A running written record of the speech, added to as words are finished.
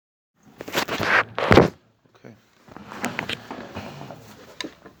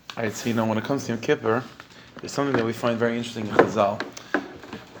Alright, so when it comes to Yom Kippur, there's something that we find very interesting in Chazal.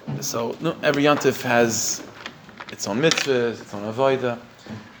 So every Yontif has its own mitzvahs, its own avodah.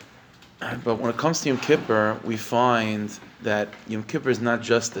 But when it comes to Yom Kippur, we find that Yom Kippur is not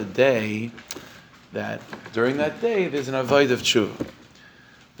just a day, that during that day there's an avodah of tshuva.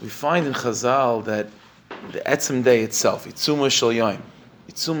 We find in Chazal that the etzem day itself, Itzuma Shel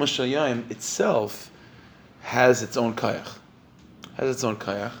Yom itself has its own kayach.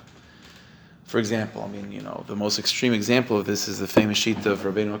 For example, the most extreme example of this is the famous sheet of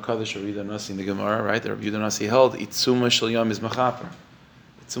Rabbeinu HaKadosh, Rabbi Yehuda Nasi in the Gemara, right? That Rabbi Yehuda Nasi held, Itzuma Shel Yom is Mechaper.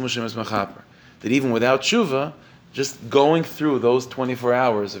 That even without tshuva, just going through those 24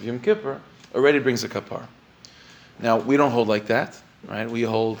 hours of Yom Kippur already brings a kapar. Now, we don't hold like that, right? We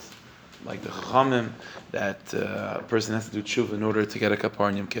hold like the Chachamim, that a person has to do tshuva in order to get a kapar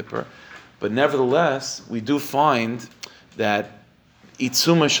in Yom Kippur. But nevertheless, we do find that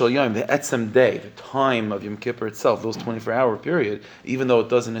Itzuma Shel Yom, the etzem day, the time of Yom Kippur itself, those 24-hour period, even though it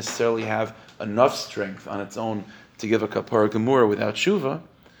doesn't necessarily have enough strength on its own to give a kapara gemura without tshuva,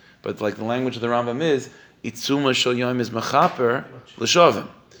 but like the language of the Rambam is, Itzuma Shel Yom is mechaper l'shavim.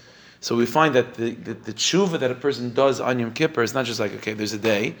 So we find that the tshuva that a person does on Yom Kippur is not just like, okay, there's a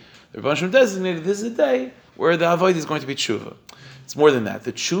day. The Rebbe Shem designated this is a day where the avodah is going to be tshuva. It's more than that.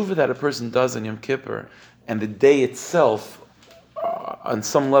 The tshuva that a person does on Yom Kippur and the day itself, on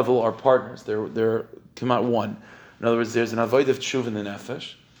some level, are partners. They're come out one. In other words, there's an avodah of tshuva in the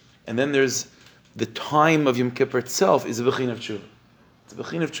nefesh, and then there's the time of Yom Kippur itself is a b'chin of tshuva. It's a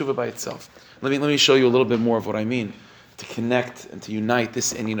b'chin of tshuva by itself. Let me show you a little bit more of what I mean to connect and to unite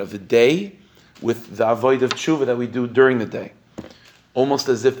this inyan of the day with the avodah of tshuva that we do during the day, almost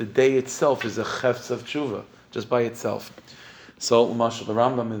as if the day itself is a chefs of tshuva just by itself. So, the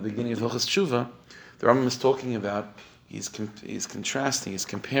Rambam in the beginning of Hilchos Tshuva, the Rambam is talking about. He's contrasting. He's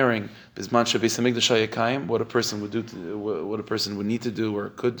comparing Bizman Beis Hamikdash Hayakayim, what a person would do, what a person would need to do or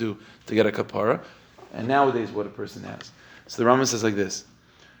could do to get a kapara, and nowadays what a person has. So the Rambam says like this.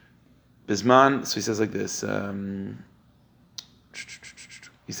 Bizman. So he says like this.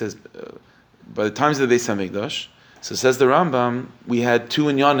 He says by the times of the Beis Hamikdash. So says the Rambam, we had two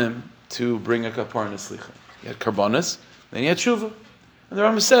inyanim to bring a kapara and a slicha. You had karbanis, then you had tshuva, and the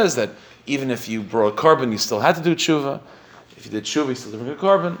Rambam says that. Even if you brought a carbon, you still had to do tshuva. If you did tshuva, you still had to bring a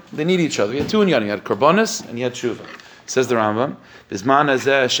carbon. They need each other. You had two inyanim. You had karbonis and you had tshuva. Says the Rambam, Bizman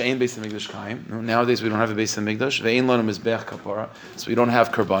hazeh she'ein beis hamikdash kaim. Nowadays we don't have a beis hamikdash. Ve'ein lanu mizbeach kapara. So we don't have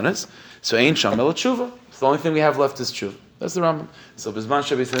karbonis. So ein sham ela tshuva. So the only thing we have left is tshuva. That's the Rambam. So Bizman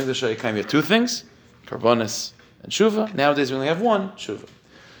she'beis hamikdash kaim. We have two things, karbonis and tshuva. Nowadays we only have one, tshuva.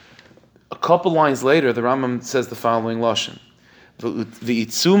 A couple lines later, the Rambam says the following lashon. The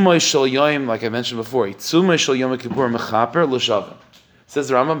Itzuma Shel Yom, like I mentioned before, Itzuma Shel Yom Kippur Mechaper L'Shavim. Says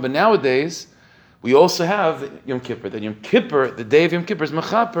the Rambam, but nowadays we also have Yom Kippur. That Yom Kippur, the day of Yom Kippur, is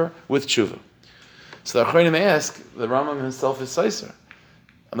Mechaper with tshuva. So the Achronim ask, the Rambam himself is Seiser.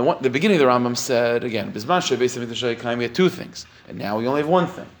 And the beginning of the Rambam said again, Bizman Shebeis Hamikdash Hayakayim, we had two things, and now we only have one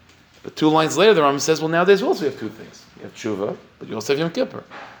thing. But 2 lines later, the Rambam says, well, nowadays we also have two things. You have tshuva, but you also have Yom Kippur.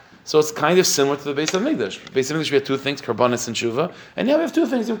 So it's kind of similar to the Beis Hamikdash. Beis Hamikdash we had two things, karbanis and tshuva, and now we have two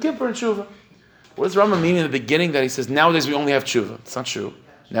things, Yom Kippur and tshuva. What does Rambam mean in the beginning that he says nowadays we only have tshuva? It's not true.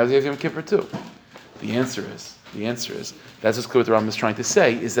 Nowadays we have Yom Kippur too. The answer is that's just what the Rambam is trying to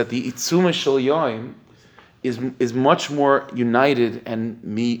say, is that the Itzuma Shel Yom is much more united and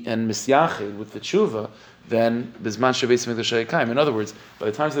misyached with the tshuva than Bizman Shebeis Hamikdash Hayakayim. In other words, by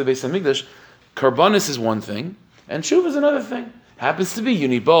the times of the Beis Hamikdash, karbanis is one thing and tshuva is another thing. Happens to be you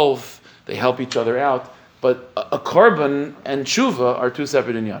need both; they help each other out. But a carbon and tshuva are two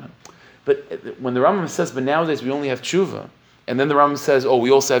separate inyanim. But when the Rambam says, "But nowadays we only have tshuva," and then the Rambam says, "Oh,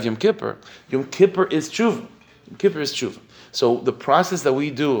 we also have Yom Kippur." Yom Kippur is tshuva. Yom Kippur is tshuva. So the process that we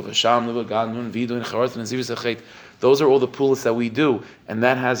do of Hasham, Levagan, Nun, Vidu, and Charat, and Zivus Achet, those are all the pulas that we do, and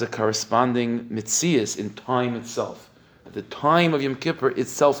that has a corresponding mitzias in time itself. The time of Yom Kippur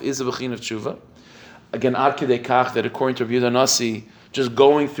itself is a b'chin of tshuva. Again, ad kedei kach, that according to Rabbi Yehuda Nasi, just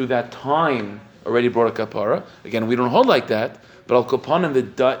going through that time already brought a kapara. Again, we don't hold like that, but al kopanim,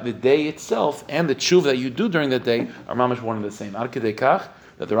 the day itself and the tshuva that you do during that day are mamash one and the same. Ad kedei kach,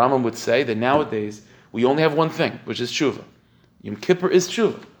 that the Rambam would say that nowadays we only have one thing, which is tshuva. Yom Kippur is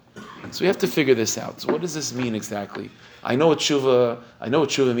tshuva. So we have to figure this out. So what does this mean exactly? I know what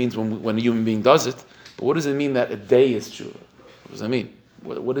tshuva means when a human being does it, but what does it mean that a day is tshuva? What does that mean?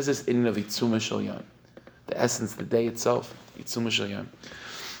 What is this in of Itzuma Shel Yom? The essence, the day itself, Itzuma Shel Yom.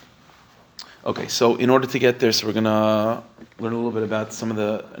 Okay, so in order to get there, so we're going to learn a little bit about some of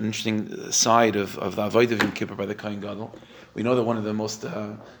the interesting side of the Avodah of Yom Kippur by the Kohen Gadol. We know that one of the most,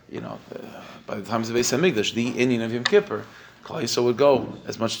 by the times of Beis HaMikdash, the Inyan of Yom Kippur, Klal Yisrael would go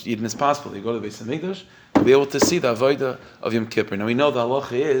as much Yidden as possible. You go to the Beis HaMikdash, you'll be able to see the Avodah of Yom Kippur. Now we know the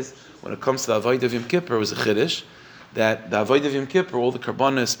halacha is, when it comes to the Avodah of Yom Kippur, it was a Chiddush, that the Avodah of Yom Kippur, all the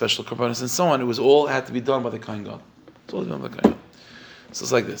Karbanos, special Karbanos and so on, it was all had to be done by the Kohen Gadol. It's all done by the Kohen Gadol. So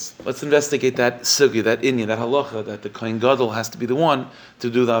it's like this. Let's investigate that sugi, that inyan, that halacha, that the Kohen Gadol has to be the one to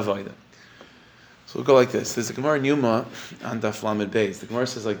do the avodah. So we'll go like this. There's a Gemara in Yuma on Daf Lamed Beis. The Gemara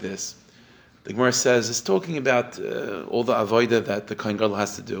says like this. The Gemara says, it's talking about all the avodah that the Kohen Gadol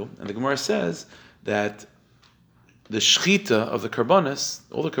has to do. And the Gemara says that the shchita of the karbanis,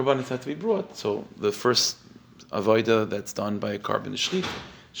 all the karbanis have to be brought. So the first avodah that's done by a carbon is shchita.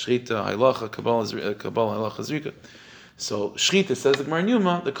 Shchita, halacha, kabbalah, halacha, zrika. So shchita, says the Gemara in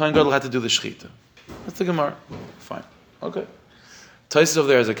Yuma, the Kohen Gadol had to do the shchita. That's the Gemara. Fine. Okay. Taisus over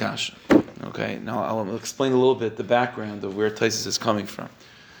there has a kasha. Okay. Now I'll explain a little bit the background of where Taisus is coming from.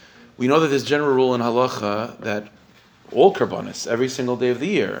 We know that there's general rule in halacha that all karbanis, every single day of the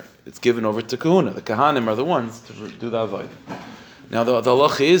year, it's given over to kahuna. The kahanim are the ones to do the avodah. Now the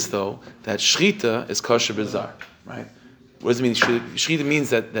halacha is though that shchita is kosher b'zar, right? What does it mean? Shchita means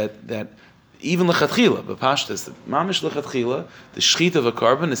that even lechatchila, b'pashtas, the mamish lechatchila, the shchita of a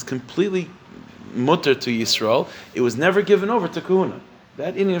carbon is completely mutter to Yisrael. It was never given over to kahuna.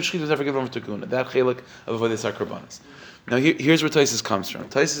 That inyan of shchita was never given over to kahuna. That chelik of avodas karbanis. Now here's where Taisus comes from.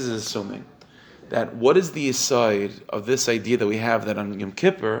 Taisus is assuming that what is the aside of this idea that we have that on Yom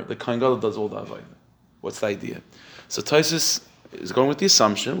Kippur the Kohen Gadol does all the avodah. What's the idea? So Taisus is going with the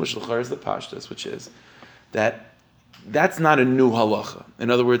assumption, which is the pashtas, which is that that's not a new halacha. In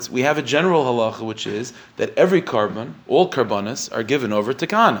other words, we have a general halacha, which is that every carbon, all karbanis, are given over to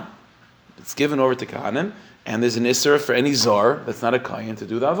kahanim. It's given over to kahanim, and there's an isser for any zar that's not a kohen to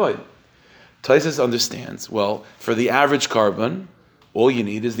do the avodah. Taisus understands, well, for the average carbon, all you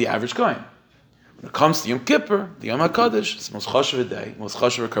need is the average kohen. When it comes to Yom Kippur, the Yom HaKadosh, it's the most chashuv day, most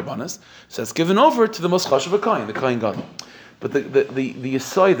chashuv karbanis, so it's given over to the most chashuv kohen, the Kohen Gadol. But the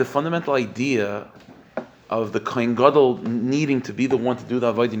aside, the fundamental idea of the Kohen Gadol needing to be the one to do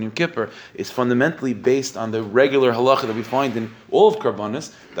the avodah in Yom Kippur is fundamentally based on the regular halacha that we find in all of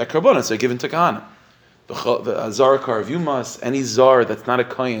karbanis, that karbanis are given to kahanim. The zar kar of yumas, any zar that's not a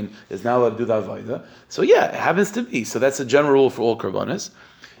kohen is not allowed to do the avodah. So yeah, it happens to be. So that's a general rule for all karbanis.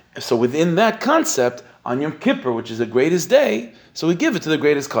 So within that concept, on Yom Kippur, which is the greatest day, so we give it to the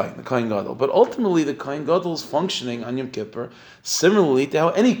greatest kohen, the Kohen Gadol. But ultimately, the Kohen Gadol is functioning on Yom Kippur similarly to how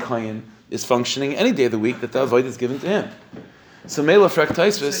any kohen is functioning any day of the week that the avodah is given to him. So Mela Frak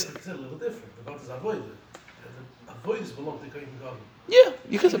Taisvis. It's a little different. About this avodah. The avodah belong to Kohen Gadol. Yeah,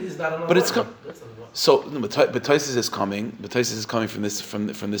 you could. But it's come. So, no, but Taisus is coming. But Taisus is coming from this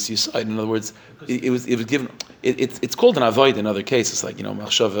side. In other words, it was given. It's called an avoid in other cases, like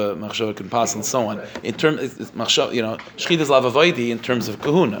machshava can pass and so on. In terms, machshava, shchita is lav avoidi in terms of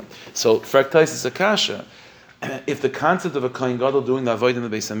kahuna. So, Frak Taisus akasha. If the concept of a Kohen Gadol doing the avoid in the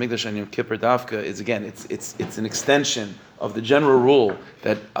Beis HaMikdash and Yom Kippur Davka is again, it's an extension of the general rule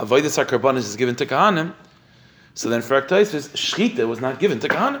that avodas hakarbanis is given to kahanim. So then, for Taisus, shchita was not given to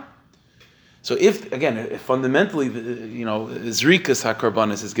kahanim. So if fundamentally, zrikas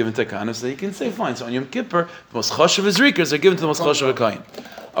hakarbanis is given to kahanim, so you can say fine. So on Yom Kippur, the most chashuv zrikas are given to the most chashuv kahanim.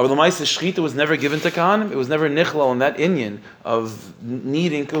 But the Maisa shchita was never given to kahanim. It was never nichlal in that inyan of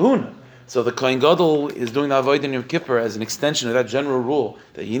needing kahuna. So the Kohen Gadol is doing the avodah in Yom Kippur as an extension of that general rule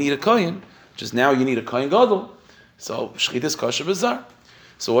that you need a kohen, just now you need a Kohen Gadol. So shchita is kosher b'zar.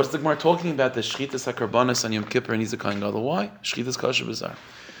 So what's the Gemara talking about? The shchitas hakarbanis on Yom Kippur needs a Kohen Gadol. Why? Shchitas kosher b'zar.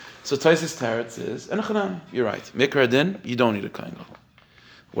 So Taisus Teretz is, you're right. Mikra din, you don't need a Kohen Gadol.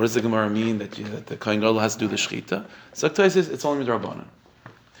 What does the Gemara mean that the Kohen Gadol has to do the shchita? So Taisus, it's only midrabanan.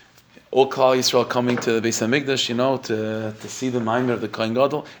 All Klal Yisrael coming to the Beis HaMikdash, to see the maimer of the Kohen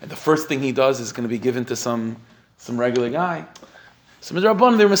Gadol, and the first thing he does is going to be given to some regular guy. So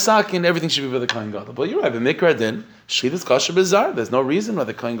midrabanan, they're masakin, everything should be by the Kohen Gadol. But you're right, but Mikra din, shchita is kosher b'zar. There's no reason why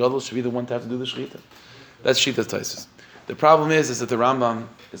the Kohen Gadol should be the one to have to do the shchita. That's shchita's Taisus. The problem is that the Rambam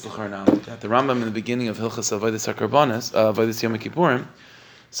is that the Rambam in the beginning of Hilchas Avodas HaKarbanis, Avodas Yom Kippurim,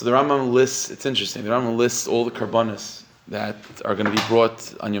 so the Rambam lists. It's interesting. The Rambam lists all the karbanis that are going to be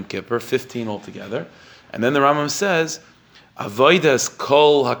brought on Yom Kippur, 15 altogether, and then the Rambam says, Avodas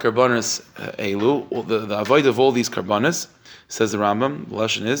Kol HaKarbanis Elu, the avodah of all these karbanis. Says the Rambam, the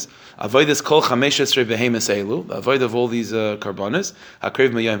lesson is avodas kol chamesh esrei behemes elu. The avodah of all these karbanis,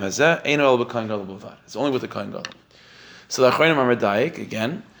 hakrev miyayim hazeh, eino el b'kohen gadol b'vad. It's only with the kohen gadol. So the Achronim are medayik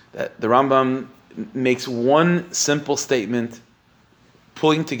again that the Rambam makes one simple statement,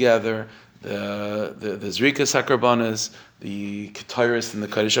 pulling together the Zrikas HaKarbanas, the Ketairis and the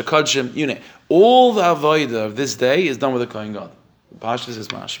Kaddish HaKadshim, you know, all the Avodah of this day is done with the Kohen Gadol. Pashtus is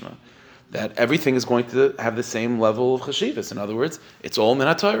mashma that everything is going to have the same level of chashivas. In other words, it's all min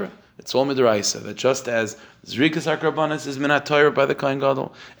haTorah. It's all midraisa. That just as Zrikas HaKarbanas is min haTorah by the Kohen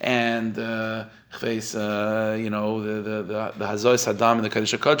Gadol, and the Hazois Hadam and the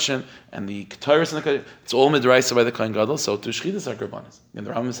Kaddish HaKadshim, and the Ketairis and the Kaddish, it's all midraisa by the Kohen Gadol. So to Shchitas HaKarbanas, and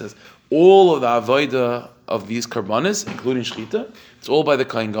the Rambam says all of the avodah of these karbanas, including shchita, it's all by the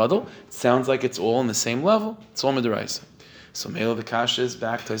Kohen Gadol. It sounds like it's all on the same level. It's all midraisa. So Mela the Kasha is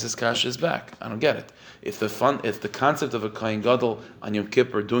back, Taisa's Kasha is back. I don't get it. If the concept of a Kohen Gadol on Yom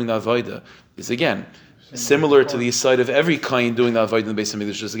Kippur doing the avodah is again similar to the side of every Kohen doing the avodah in the Beis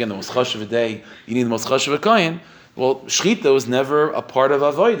Hamikdash, is again the most chashuv a day. You need the most chashuv a Kohen. Well, shchita was never a part of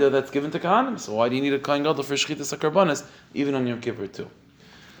avodah that's given to Kohanim. So why do you need a Kohen Gadol for shchita sakarbanas even on Yom Kippur too?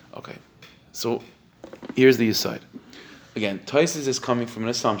 Okay, so here's the aside. Again, Taisus is coming from an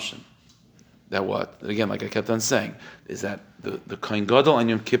assumption that what? Again, like I kept on saying, is that the Kohen Gadol on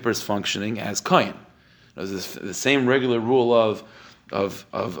Yom Kippur is functioning as Kohen. There's the same regular rule of a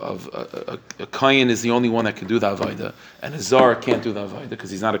Kohen is the only one that can do the Avodah, and a Zar can't do the Avodah because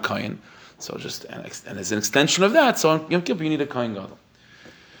he's not a Kohen. So just, and as an extension of that, so on Yom Kippur you need a Kohen Gadol.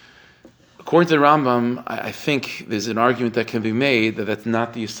 According to the Rambam, I think there's an argument that can be made that that's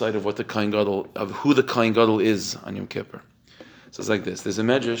not the side of what the Kohen Gadol, of who the Kohen Gadol is on Yom Kippur. So it's like this. There's a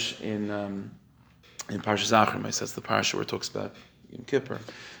medrash in Parshas Achrim. It says the parsha where it talks about Yom Kippur.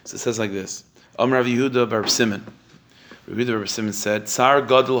 So it says like this: Amar Rav Yehuda bar Simon. Rav Yehuda bar Simon said, "Tsar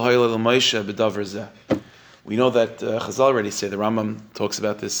Gadol Hoyle Moshe b'davar zeh." We know that Chazal already say the Rambam talks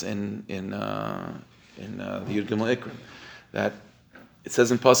about this in the Yud Gimel Ikrim, that it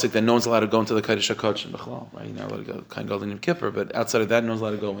says in pasuk that no one's allowed to go into the Kaddish HaKadshim b'chalal, right? You're not allowed to go Kohen Gadol in Yom Kippur, but outside of that, no one's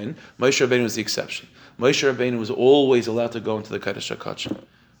allowed to go in. Moshe Rabbeinu was the exception. Moshe Rabbeinu was always allowed to go into the Kaddish HaKadshim.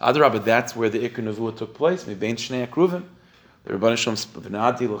 Adarabah, that's where the Ikr Nevuah took place. Mibein Shnei Akruvim, the Rebbeinu Shalom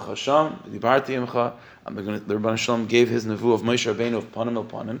v'na'ati l'chasham v'dibarti imcha. The Rebbeinu Shalom gave his Nevuah of Moshe Rabbeinu of Panim el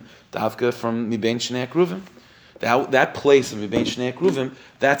Panim, Davka from Mibein Shnei Akruvim. That place of Mibein Shnei Akruvim,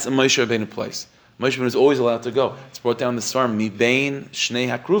 that's a Moshe Rabbeinu place. Moshe Rabbeinu is always allowed to go. It's brought down the Svarim, Mibein Shnei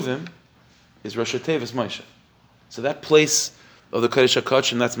Hakruvim is Rosh Tevis Moshe. So that place of the Kaddish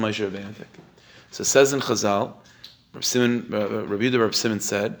HaKadshim, that's Moshe Rabbeinu. So it says in Chazal, Rabbi Yehuda Reb Simon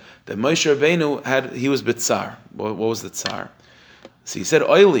said that Moshe Rabbeinu he was B'tzar. What was the Tsar? So he said,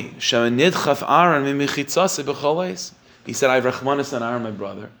 Oili, Shemanidchaf Aaron mimichitzase b'choleis. He said, I have Rachmanis on Aaron, my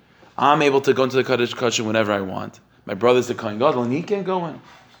brother. I'm able to go into the Kaddish HaKadshim whenever I want. My brother's the Kohen Gadol, and he can't go in.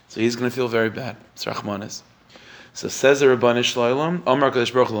 So he's going to feel very bad. It's Rachmanis. So says the Rabbanu Shloim, Amar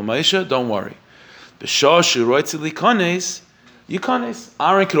Kadosh Baruch Hu Moshe, don't worry. B'shah shu roitzi likanes, yikanes.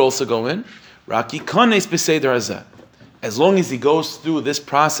 Aaron could also go in. Rak yikanes b'seder hazeh. As long as he goes through this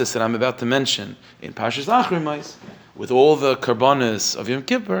process that I'm about to mention in Parshas Achrimais, with all the karbanas of Yom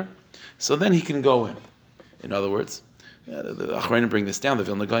Kippur, so then he can go in. In other words, the Achrayim bring this down, the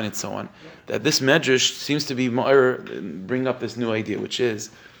Vilna Gaon and so on, that this medrash seems to be bring up this new idea, which is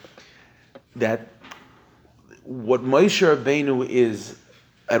that what Moshe Rabbeinu is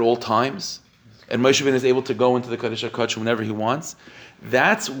at all times, and Moshe Rabbeinu is able to go into the Kaddish HaKadshim whenever he wants,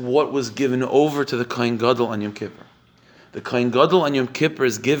 that's what was given over to the Kohen Gadol on Yom Kippur. The Kohen Gadol on Yom Kippur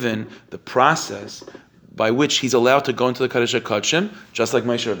is given the process by which he's allowed to go into the Kaddish HaKadshim, just like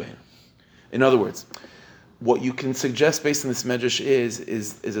Moshe Rabbeinu. In other words, what you can suggest based on this medrash is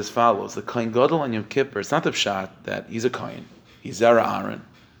as follows: the Kohen Gadol on Yom Kippur, it's not the pshat that he's a Kohen, he's Zera Aaron,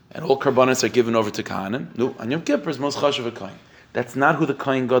 and all karbanos are given over to Kohanim. No, on Yom Kippur is most chashuv a Kohen. That's not who the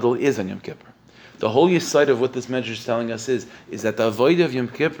Kohen Gadol is on Yom Kippur. The whole yesod of what this medrash is telling us is that the avodah of Yom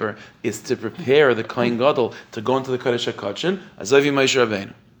Kippur is to prepare the Kohen Gadol to go into the Kaddish HaKadshim, Azavi Moshe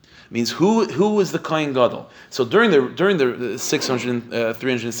Rabbeinu. Means who is the Kohen Gadol? So during the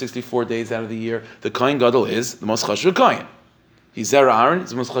 364 days out of the year, the Kohen Gadol is the most chashuv Kohen. He's Zera Aaron,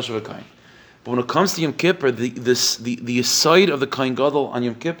 he's the most chashuv Kohen. But when it comes to Yom Kippur, the yesod of the Kohen Gadol on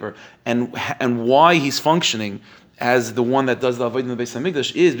Yom Kippur and why he's functioning as the one that does the avodah in the Beis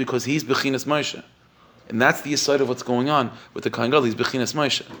Hamikdash is because he's Bechinas Moshe. And that's the aside of what's going on with the Kohen Gadol. He's Bechinas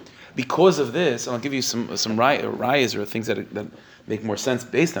Moshe. Because of this, and I'll give you some rayas or things that make more sense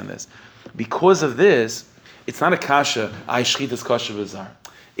based on this. Because of this, it's not a kasha, I shchitas kasha b'zar.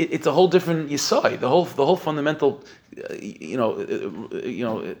 It's a whole different yisai. The whole fundamental,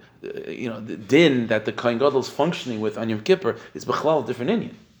 the din that the Kohen Gadol is functioning with on Yom Kippur is b'chlal different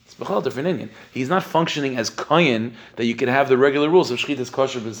inyan. It's a different Indian. He's not functioning as Kayin that you can have the regular rules of Shchitas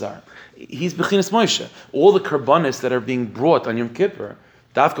Kosher Bizarre. He's Bechinas Moshe. All the karbanis that are being brought on Yom Kippur,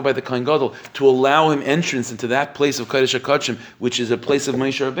 Dafka by the Kohen Gadol, to allow him entrance into that place of Kodesh HaKodshim, which is a place of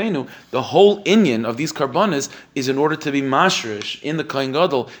Moshe Rabbeinu, the whole inyan of these karbanis is in order to be mashrish in the Kohen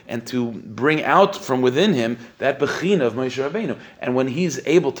Gadol and to bring out from within him that bechina of Moshe Rabbeinu. And when he's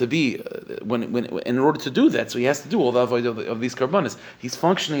able to be, when in order to do that, so he has to do all the avodah of these karbanis. He's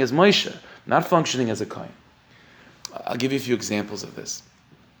functioning as Moshe, not functioning as a Kohen. I'll give you a few examples of this.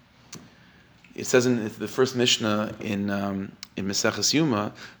 It says in the first Mishnah in Maseches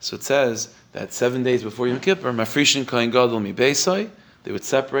Yuma, so it says that 7 days before Yom Kippur, Mafrishin Kohen Gadol mi Beisai, they would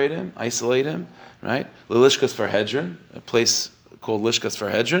separate him, isolate him, right? Lishkas Farhedron, a place called Lishkas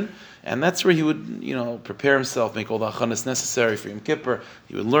Farhedron, and that's where he would, prepare himself, make all the achanas necessary for Yom Kippur.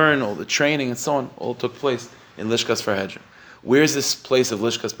 He would learn all the training and so on. All took place in Lishkas Farhedron. Where's this place of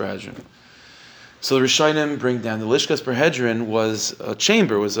Lishkas Farhedron? So the Rishonim bring down the Lishkas Perhedron was a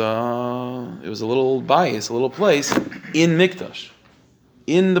chamber, it was a little bias, a little place in Mikdash,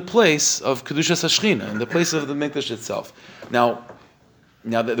 in the place of Kedushas HaShechina, in the place of the Mikdash itself. Now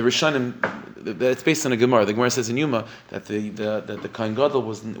the Rishonim, it's based on a Gemara. The Gemara says in Yuma that the Kohen Gadol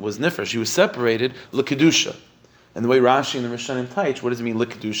was nifresh. He was separated l'kedusha, and the way Rashi and the Rishonim teach, what does it mean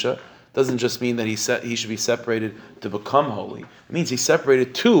l'kedusha? Doesn't just mean that he should be separated to become holy. It means he's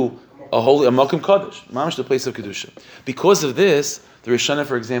separated to a Malkum Kaddish, mamish, the place of Kedusha. Because of this, the Rishonim,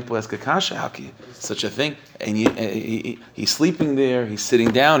 for example, ask Kakasha, how can such a thing? And he's sleeping there, he's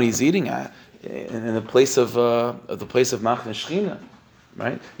sitting down, he's eating in the place of Machne Shechina,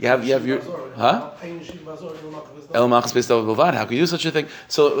 right? You have your El Machas Beis David Bilvad. How can you do such a thing?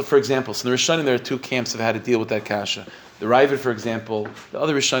 So, for example, in the Rishonim, there are two camps of how to deal with that kasha. The Ravid, for example, the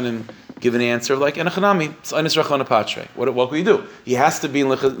other Rishonim give an answer of like Enochanami, it's Einis Rachon Patre. What can you do? He has to be in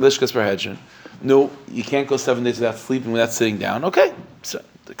Lishkas Perhedron. No, you can't go 7 days without sleeping, without sitting down. Okay, so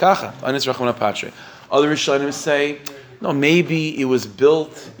the Kacha, Einis Rachon Patre. Other Rishonim say, no, maybe it was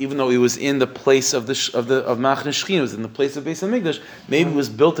built, even though it was in the place of Machne Shechina, it was in the place of Beis Hamikdash. Maybe it was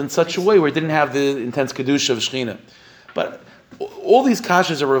built in such a way where it didn't have the intense kedusha of Shechina. But all these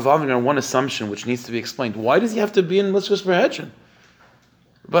kashas are revolving on one assumption, which needs to be explained. Why does he have to be in Lishkas Perhedron?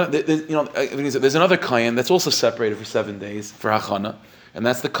 But there's another kayin that's also separated for 7 days for hachana, and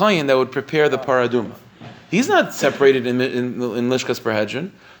that's the kayin that would prepare the paraduma. He's not separated in Lishkas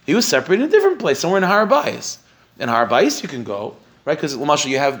Perhedron. He was separated in a different place, somewhere in Har Bayis. In Har Bayis you can go, right? Because L'mashal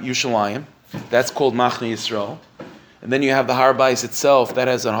you have Yerushalayim, that's called Machne Yisrael, and then you have the Har Bayis itself that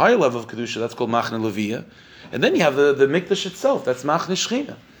has a higher level of kedusha, that's called Machne Leviyah, and then you have the Mikdash itself, that's Machne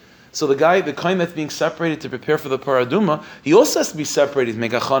Shechina. So the kain that's being separated to prepare for the paraduma, he also has to be separated,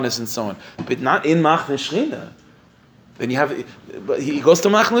 make achanis and so on, but not in Machne Shechina. Then you have, but he goes to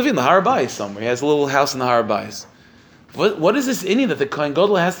Machne Leviyah, the Har Bayis somewhere. He has a little house in the Har Bayis. What is this inyan that the Kohen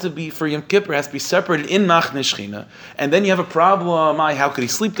Gadol has to be, for Yom Kippur, has to be separated in Machne Shechina, and then you have a problem, how could he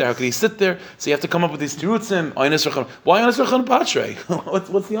sleep there, how could he sit there? So you have to come up with these terutzim, why Einis Rachon Patre? What's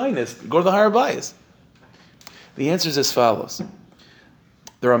the Einis? Go to the Har Bayis. The answer is as follows.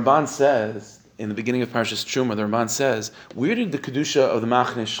 The Ramban says, in the beginning of Parashas Truma, the Ramban says, where did the Kedusha of the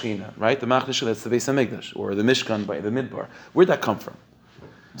Machne Shechina, right? The Machne Shechina, that's the Beis HaMikdash, or the Mishkan by the Midbar. Where did that come from?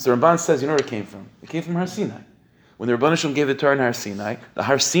 So the Ramban says, you know where it came from? It came from Har Sinai. When the Rebbeinu Shalom gave the Torah in Har Sinai, the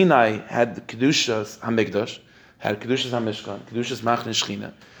Har Sinai had the Kedushas HaMikdash, had Kedushas HaMishkan, Kedushas Machne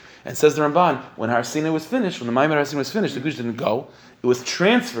Shechina. And says the Ramban, when Har Sinai was finished, when the Maimon Har Sinai was finished, the Kedusha didn't go. It was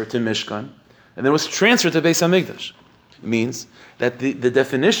transferred to Mishkan, and then it was transferred to Beis HaMikdash. It means that the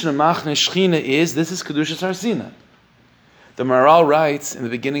definition of Machne Shechina is, this is Kedushas Har Sinai. The Maharal writes in the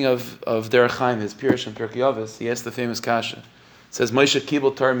beginning of Derech Chaim, his Pirush and Pirkei Avos, he asks the famous kasha. It says, Moshe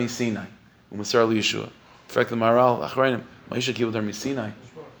Kibel Torah mi Sinai, u'Mosar Yeshua. In fact, the Maharal, Achrayim, Moshe Kibel Torah mi Sinai.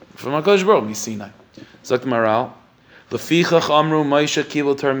 From HaKadosh Baruch Hu, mi Sinai. So like the Maharal, Lefichach Amru Moshe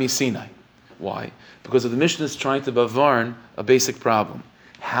Kibel Torah mi Sinai. Why? Because the Mishnah is trying to bavarn a basic problem.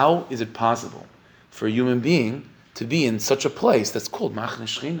 How is it possible for a human being to be in such a place that's called Machne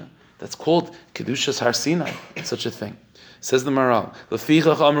Shechina, that's called Kedushas Har Sinai, such a thing? Says the Maharal,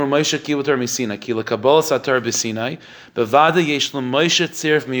 Lefichach Amru Moshe Kibel Torah mi Sinai, ki lekabbalas haTorah b'Sinai, bevada yesh lo Moshe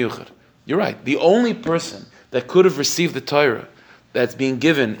tziruf miyuchad. You're right. The only person that could have received the Torah that's being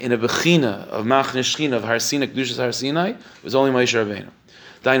given in a bechina of Machne Shechina, of Har Sinai, Kedushas Har Sinai, was only Moshe Rabbeinu.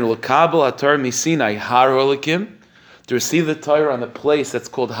 Dainu lekabel haTorah mi Sinai har holikim. To receive the Torah on the place that's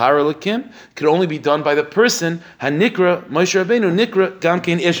called Har Holikim could only be done by the person Hanikra Moshe Rabbeinu Nikra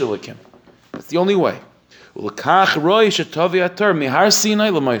Gamkein Ish Holikim. That's the only way. So what the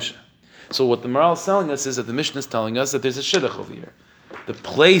Maharal is telling us is that the Mishnah is telling us that there's a shidduch over here. the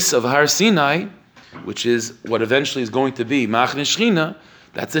place of Har Sinai, which is what eventually is going to be Machne Shechina,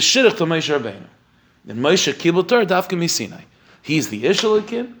 that's a shidduch to Moshe Rabbeinu. And Moshe Kibbutz Torah Dafka Misinai. He's the Ish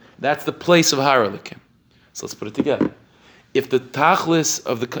Elokim, that's the place of Har Elokim. So let's put it together. If the tachlis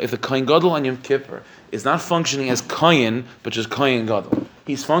of if the Kohen Gadol on Yom Kippur is not functioning as Kohen, but just Kohen Gadol,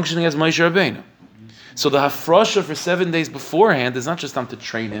 he's functioning as Moshe Rabbeinu. So the hafrasha for 7 days beforehand is not just time to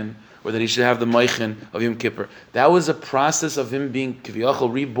train him, or that he should have the Meichin of Yom Kippur. That was a process of him being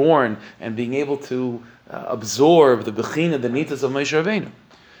Kiviyachol reborn and being able to absorb the Bechina, the Nitas of Moshe Rabbeinu.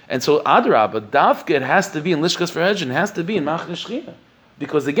 And so Adrabah, Dafka, it has to be in Lishkas Verhedgen, it has to be in Machne Shechina.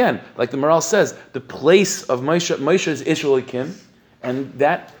 Because again, like the Maral says, the place of Moshe is Ish Elokim, and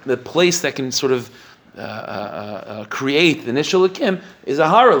that the place that can sort of create the Ish Elokim is a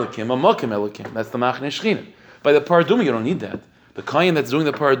Har Elokim, a Mokim Elokim. That's the Machne Shechina. By the Paraduma, you don't need that. The Kohen that's doing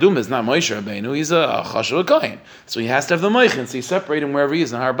the Paraduma is not Moshe Rabbeinu, he's a Chashuv Kohen. So he has to have the Meichin, so you separate him wherever he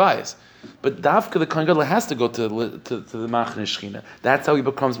is in Har Bayis. But Dafka, the Kohen Gadol, has to go to the Machne Shechina. That's how he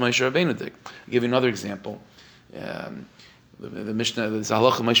becomes Moshe Rabbeinu. I'll give you another example. The Mishnah, the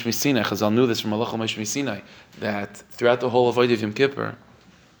Halacha Moshe Sinai, Chazal knew this from Halacha Moshe Sinai, that throughout the whole of Yom Kippur,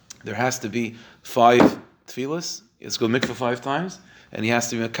 there has to be 5 tefillas. He has to go to mikveh 5 times, and he has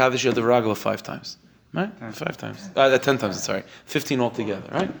to be Mekadosh Yadav Ragla 5 times. Right? 5 times. 10 times, sorry. 15 altogether,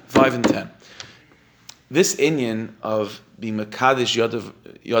 right? 5 and 10. This inyan of being Mekadosh Yadav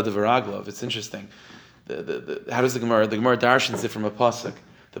Ragla, it's interesting. How does the Gemara darshans it from a pasuk?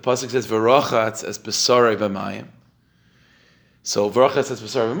 The pasuk says, V'rochatz es b'sarei b'mayim. So V'rochatz es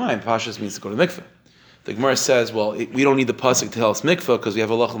b'sarei b'mayim, Pashas means to go to mikveh. The Gemara says, well, we don't need the pasuk to tell us mikveh because we have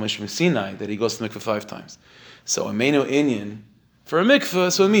Halacha Moshe Sinai that he goes to mikveh 5 times. So a menu inyan for a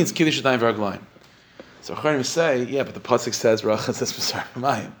mikveh, so it means Kiddush Yadayim V'raglayim. So Chaim say, yeah, but the pasuk says V'rochatz es b'sarei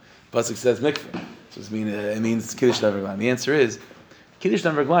b'mayim. The pasuk says mikveh, so it means Kiddush Yadayim V'raglayim. The answer is Kiddush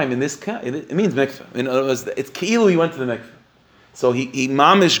Yadayim V'raglayim in this case, it means mikveh. In other words, it's Ki'ilu he went to the mikveh. So he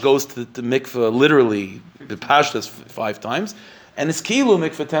mamish goes to the mikveh literally the pashtas 5 times, and it's Ki'ilu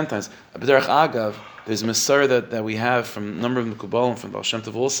mikveh 10 times. But Derech Agav, there's a Masar that we have from a number of Mekubalim, from Baal Shem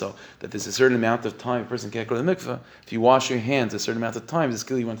Tov also, that there's a certain amount of time a person can't go to the mikveh. If you wash your hands a certain amount of time, it's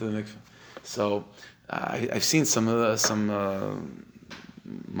Ki'ilu you went to the mikveh. So I've seen some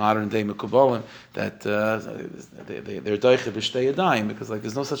modern day Mekubalim that they're doiche b'shtei yadayim because like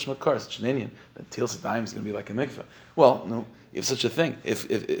there's no such makar, such an Indian that Tilas Yadayim is going to be like a mikveh. Well, no, if such a thing, if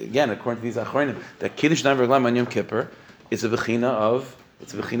again according to these achronim, that Kiddush Yadayim V'raglayim on Yom Kippur is a bechina of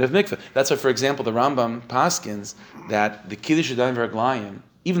mikveh. That's why, for example, the Rambam paskins that the Kiddush Yadayim V'raglayim,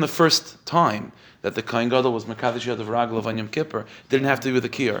 even the first time that the Kohen Gadol was Mekadosh Yadav Raglav on Yom Kippur, didn't have to do with a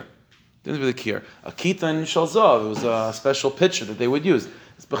kiyur. Didn't with a kiyur. A kita and shalzav, it was a special pitcher that they would use.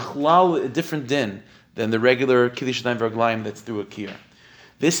 It's bechlal a different din than the regular Kiddush Yadayim V'raglayim that's through a kiyur.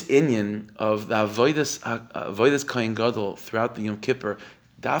 This inyan of the avodas Kohen Gadol throughout the Yom Kippur,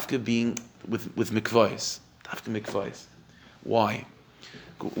 dafka being with mikvahs. Dafka mikvahs. Why?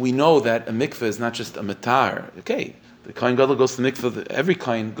 We know that a mikveh is not just a matar. Okay, the Kohen Gadol goes to the mikveh, every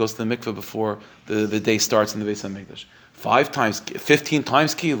Kohen goes to the mikveh before the day starts in the Beis HaMikdash. 5 times, 15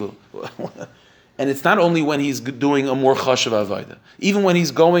 times kilu. And it's not only when he's doing a more chashav avodah. Even when he's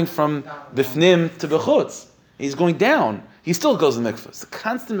going from bifnim to bechutz, he's going down. He still goes to the mikveh. It's a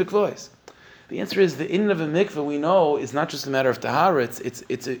constant mikvahs. The answer is the in of a mikveh we know is not just a matter of tahara. It's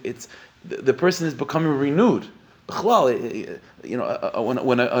the person is becoming renewed. You know,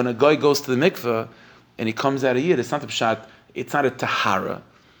 when a guy goes to the mikveh and he comes out of yid, it's not a pshat. It's not a tahara.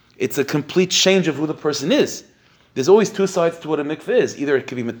 It's a complete change of who the person is. There's always 2 sides to what a mikveh is. Either it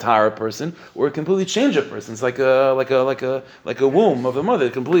could be matara person, or it completely change a person. It's like a womb of a mother.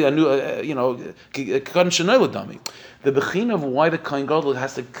 Completely a new, the bechin of why the Kohen Gadol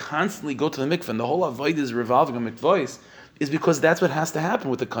has to constantly go to the mikveh, and the whole avodah is revolving on mikvahs, is because that's what has to happen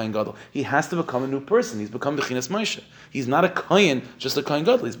with the Kohen Gadol. He has to become a new person. He's become bechinas Moshe. He's not a Kohen, just a Kohen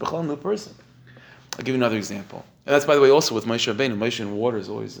Gadol. He's become a new person. I'll give you another example. And that's, by the way, also with Moshe Rabbeinu. Moshe in water is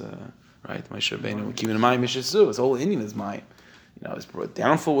always... right, Moshe Rabbeinu, keeping in mind Mishasu, his whole Indian is Mayim. You know, it's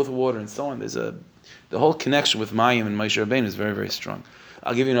downfall with water and so on. The whole connection with Mayim and Moshe Rabbeinu is very, very strong.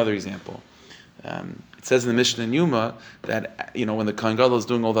 I'll give you another example. It says in the Mishnah in Yuma that, you know, when the Kohen Gadol is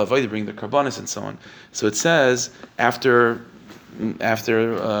doing all the avodah, bringing the karbanis and so on. So it says after many of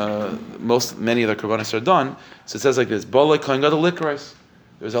the karbanis are done, so it says like this: Bolei Kohen Gadol likrais.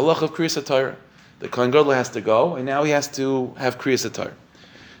 There's a halach of kriyas HaTorah. The Kohen Gadol has to go, and now he has to have kriyas HaTorah.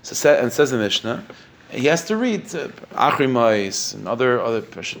 So and says the Mishnah, he has to read Achrimais and other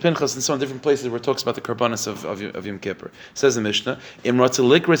Pinchas and so on, different places where it talks about the karbanis of Yom Kippur. Says the Mishnah, Im Ratzah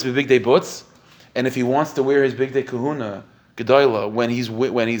Likris B'Big Day Butz, and if he wants to wear his Big Day Kahuna Gedola, when he's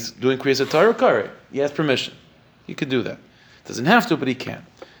doing Kriyas Torah, Kare, he has permission. He could do that. Doesn't have to, but he can.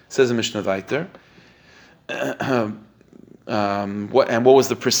 Says the Mishnah Vayter. What was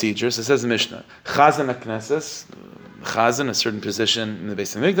the procedure? So it says the Mishnah. Chazan HaKnesses, Chazan, a certain position in the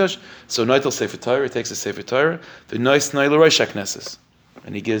Beis HaMikdash. So Noitel Sefer Torah, he takes the Sefer Torah. The Nois Noil Rosh HaKnesses.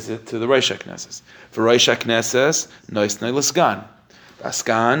 And he gives it to the Rosh HaKnesses. For Rosh HaKnesses, Nois Noil Asgan.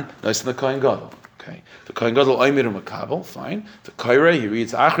 Asgan, Nois Noil Kohen Gadol. Okay. The Kohen Gadol Oymir Makabel, fine. The Koire, he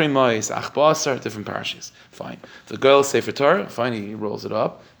reads Achri Mois, Ach Basar, different parashas, fine. The Gadol Sefer Torah, fine, he rolls it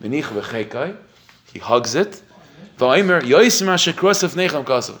up. Menich V'Chekai, he hugs it. V'Oymir Yoisim Ashekrosav Necham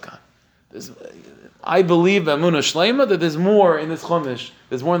Kasav Kan. I believe Emunah Shleima that there's more in this Chumash,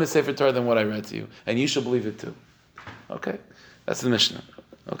 there's more in the Sefer Torah than what I read to you, and you should believe it too. Okay, that's the Mishnah.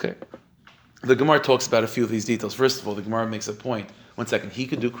 Okay, the Gemara talks about a few of these details. First of all, the Gemara makes a point. One second, he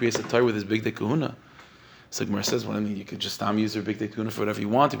could do Kriyas Torah with his big day kahuna. So the Gemara says, well, I mean, you could just use your big day kahuna for whatever you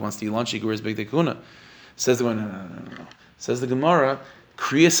want. He wants to eat lunch, he can wear his big day kahuna. Says the Gemara, no. Says the Gemara,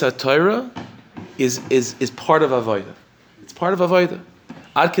 Kriyas Torah is part of Avodah. It's part of Avodah.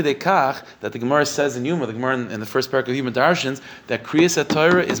 Ad kedei kach that the Gemara says in Yuma, the Gemara in the first parak of Yuma Darshans, that Kriyas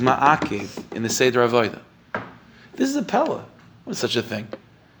Torah is ma'akev in the Seder Avodah. This is a pella. What is such a thing?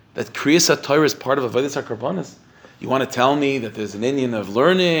 That Kriyas Torah is part of Avodah HaKarbanos. You want to tell me that there's an Indian of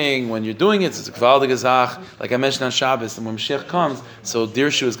learning when you're doing it? It's a Gvaldig Azach, like I mentioned on Shabbos, and when Mashiach comes, so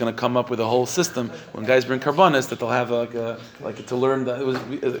Dirshu is going to come up with a whole system when guys bring Karbanis that they'll have like to learn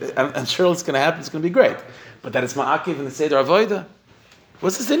that. I'm sure it's going to happen. It's going to be great, but that it's Ma'akiv in the Seder Avodah.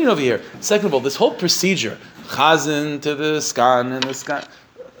 What's this Indian over here? Second of all, this whole procedure, Chazan to the Skan and the Skan,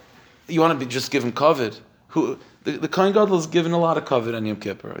 you want to just give him covet? Who the Kohen Gadol is given a lot of covet on Yom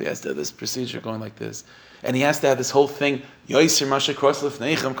Kippur. He has to have this procedure going like this. And he has to have this whole thing, Yoiser Masha Kroslef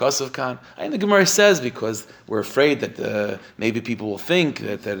Neichem Kosav Kan. And the Gemara says, because we're afraid that maybe people will think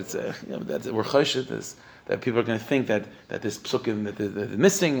that it's that we're choshet, that people are going to think that this psukim that they're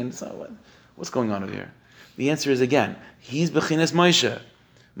missing, and so what's going on over here? The answer is again, he's Bechinas Moshe.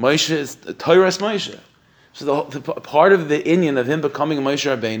 Moshe is Torah's Moshe. So the part of the inyan of him becoming a Moshe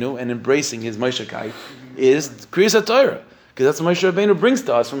Rabbeinu and embracing his Moshe is Kriyas Torah. Because that's what Moshe Rabbeinu brings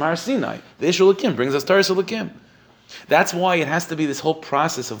to us from Har Sinai. The Ishul Lakim brings us Torah Lakim. That's why it has to be this whole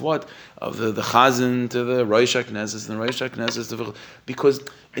process of what? Of the Chazan to the Rosh HaKnesses and the Rosh HaKnesses to... Because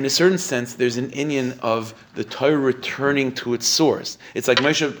in a certain sense, there's an inyan of the Torah returning to its source. It's like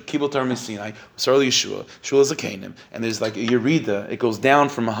Moshe Kibul Torah Sinai, Sarli Yeshua, Shul is a Canaan, and there's like a Yerida, it goes down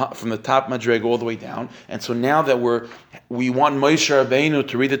from the top Madreg all the way down, and so now that we want Moshe Rabbeinu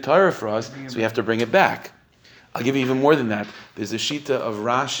to read the Torah for us, so we have to bring it back. I'll give you even more than that. There's a shita of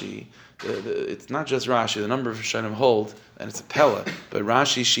Rashi. It's not just Rashi. The number of Rishonim hold, and it's a pella. But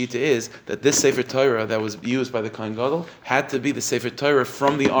Rashi's shita is that this Sefer Torah that was used by the Kohen Gadol had to be the Sefer Torah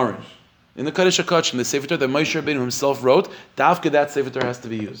from the Aron. In the Kodesh HaKodshim, the Sefer Torah that Moshe Rabbeinu himself wrote, Davka that Sefer Torah has to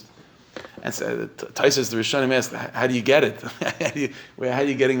be used. And so Taisus, the Rishonim asked, how do you get it? How are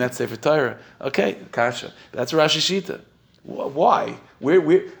you getting that Sefer Torah? Okay, kasha. That's Rashi's shita. Why?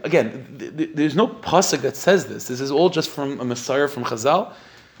 Again, there's no pasuk that says this. This is all just from a Messiah from Chazal.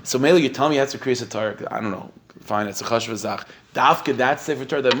 So maybe you tell me you have to create a Torah. I don't know. Fine, it's a Chashva Zach. Davka, that Sefer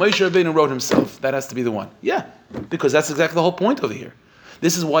Torah that Moshe Rabbeinu wrote himself. That has to be the one. Yeah, because that's exactly the whole point over here.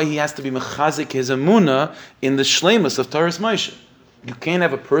 This is why he has to be mechazik his emunah in the shleimus of Torah's Moshe. You can't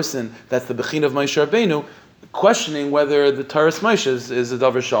have a person that's the bechin of Moshe Rabbeinu questioning whether the Torah's Moshe is a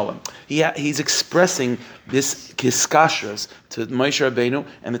davar shalom. He's expressing this kiskashras to Moshe Rabbeinu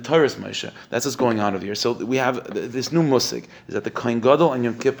and the Torah's Moshe. That's what's going on over here. So we have this new musig is that the Kohen Gadol and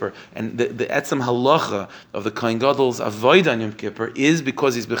Yom Kippur and the etzem halacha of the Kohen Gadol's avodah on Yom Kippur is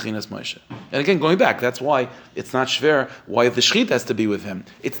because he's bechinas Moshe. And again, going back, that's why it's not shver why the shechit has to be with him.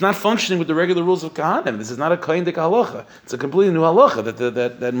 It's not functioning with the regular rules of kahanim. This is not a Kohen dik halacha. It's a completely new halacha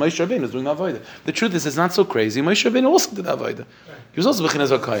that Moshe Rabbeinu is doing the avodah. The truth is, it's not so crazy. Moshe Rabbeinu also did the avodah. He was also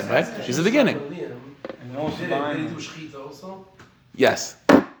bechinas Kohen, right? She's the beginning. Did he do shechita also? Yes.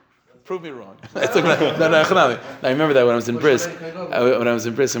 Prove me wrong. No, I remember that when I was in Brisk. I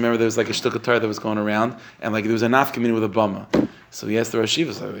remember there was like a shtuk Torah that was going around, and like there was a nafkamina with a bama. So he asked the Rosh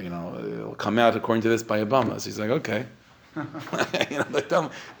Yeshiva, so, it'll come out according to this by a bama. So he's like, okay.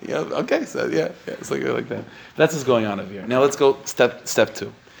 Okay, so yeah, it's like that. That's what's going on over here. Now let's go step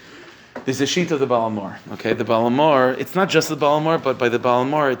 2. There's a sheet of the Baal HaMaor. Okay, the Baal HaMaor, it's not just the Baal HaMaor, but by the Baal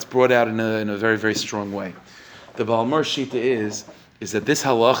HaMaor, it's brought out in a very, very strong way. The Baal HaMaor shita is that this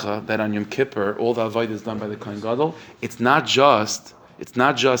halacha, that on Yom Kippur, all the avodah is done by the Kohen Gadol, it's not just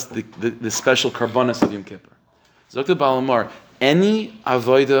the special karbanos of Yom Kippur. So the Baal HaMaor, any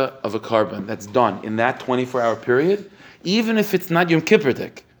avodah of a carbon that's done in that 24-hour period even if it's not Yom Kippur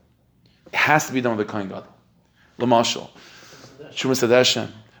dik, it has to be done with the Kohen Gadol. L'mashal, Shumas Hadeshen.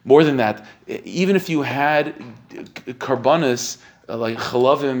 More than that, even if you had karbanis like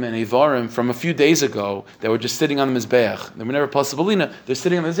chalavim and evarim from a few days ago that were just sitting on the mizbeach, they were never possibilina, they're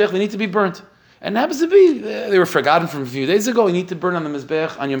sitting on the mizbeach, they need to be burnt. And it happens to be they were forgotten from a few days ago. You need to burn on the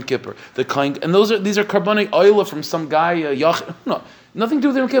mizbeach on Yom Kippur. And these are karbonei oila from some guy no, nothing to do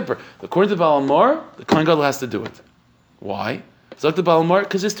with Yom Kippur. According to Baal Mor, the Kohen Gadol has to do it. Why? Zok the Baal Mor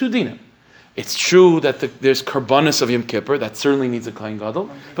because there's two dinim. It's true that there's karbanis of Yom Kippur that certainly needs a Kohen Gadol,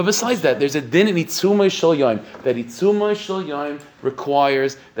 but besides that, there's a din in Itzumah Shel Yom that Itzumah Shel Yom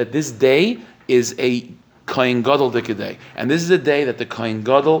requires that this day is a Kohen Gadol day, and this is a day that the Kohen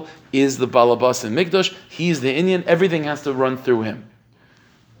Gadol is the Balabas and Mikdash. He's the Indian. Everything has to run through him.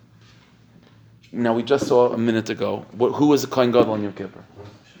 Now we just saw a minute ago who was the Kohen Gadol on Yom Kippur.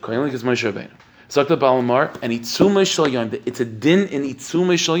 Kohen Gadol is Moshe Rabbeinu. Zakta Balamar and Itzumah Shel Yom. It's a din in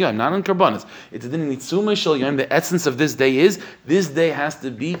Itzumah Shel Yom, not in Karbanas. It's a din in Itzumah Shel Yom. The essence of this day is this day has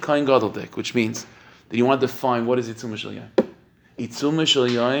to be Kohen Gadol dik, which means that you want to define what is Itzumah Shel Yom. Itzumah Shel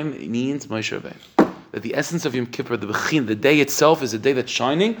Yom means Moshe Rabbeinu. That the essence of Yom Kippur, the day itself, is a day that's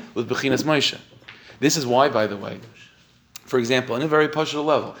shining with Bechinas Moshe. This is why, by the way, for example, on a very partial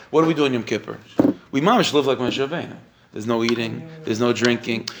level, what do we do in Yom Kippur? We mamish live like Moshe Rabbeinu. There's no eating, there's no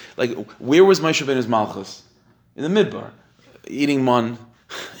drinking. Like, where was Moshe Rabbeinu's malchus? In the midbar, eating man,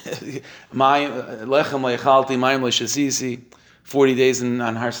 lechem leichalti, mayim leishasisi, 40 days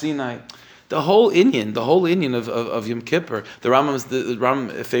on Har Sinai. The whole Indian of Yom Kippur, the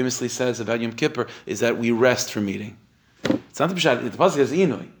Rambam famously says about Yom Kippur is that we rest from eating. It's not the Pshat, the Pasuk is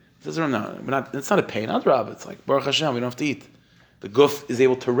Inui. It's not a pain, not Rab. It's like, Baruch Hashem, we don't have to eat. The guf is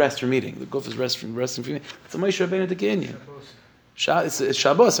able to rest from eating. The guf is resting from eating. It's a Moshe Rabbeinu Dekinyan. It's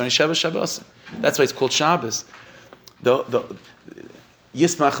Shabbos, only Shabbos. That's why it's called Shabbos. The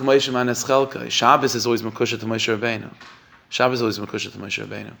Yismach Moshe Manes Chelka. Shabbos is always Makusha to Moshe Rabbeinu. Shabbos is always Makusha to Moshe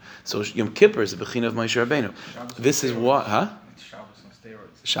Rabbeinu. So Yom Kippur is the Bechina of Moshe Rabbeinu. This is what, It's Shabbos on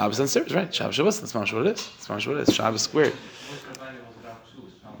steroids. Shabbos on steroids, right? Shabbos, that's not what it is. That's not what it is. Shabbos squared.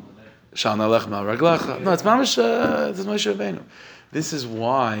 Shal nalech mal raglacha. No, it's mamish. It's Moshe Rabbeinu. This is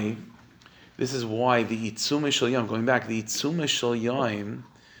why the Itzumah Shel Yom. Going back, the Itzumah Shel Yom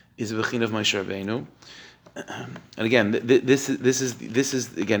is a bechina of Moshe Rabbeinu. And again, this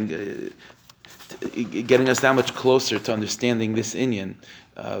is again getting us that much closer to understanding this inyan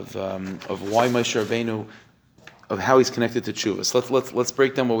of why Moshe Rabbeinu, of how he's connected to tshuva. So let's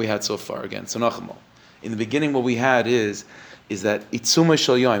break down what we had so far again. So Nachamo, in the beginning, what we had is that Itzumah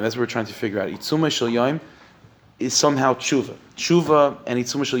Shel Yom, that's what we're trying to figure out. Itzumah Shel Yom is somehow tshuva. Tshuva and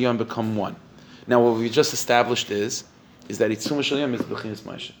Itzumah Shel Yom become one. Now, what we just established is that Itzumah Shel Yom is Bechinas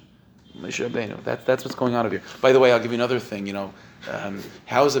Moshe Rabbeinu. That's what's going on over here. By the way, I'll give you another thing.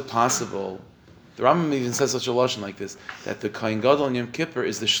 How is it possible? The Rambam even says such a lashon like this, that the Kohen Gadol on Yom Kippur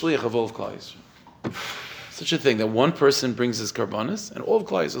is the shliach of all of Klal Yisrael. Such a thing that one person brings his karbanis and all of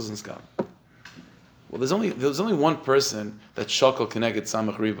Klal Yisrael is in skam. Well, there's only one person that shakal connected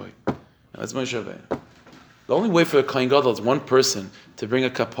samach riboy. That's Moshe Rabbeinu. The only way for a Kohen Gadol is one person to bring a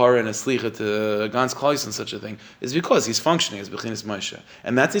kapara and a slicha to Gans Klal Yisrael and such a thing is because he's functioning as Bechinas Moshe,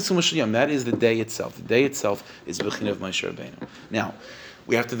 and that's Itzumah Shel Yom. That is the day itself. The day itself is Bechina of Moshe Rabbeinu. Now,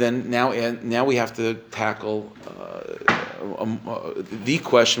 we have to now we have to tackle the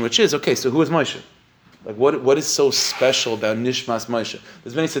question, which is, okay, so who is Moshe? Like, what is so special about Nishmas Moshe?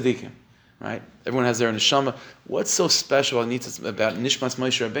 There's many tzaddikim. Right? Everyone has their neshama. What's so special about Nishmas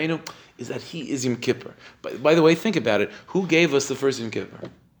Moshe Rabbeinu is that he is Yom Kippur. By the way, think about it. Who gave us the first Yom Kippur?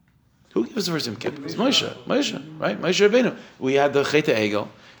 Who gave us the first Yom Kippur? It's Moshe, right? Moshe Rabbeinu. We had the Chet Egel,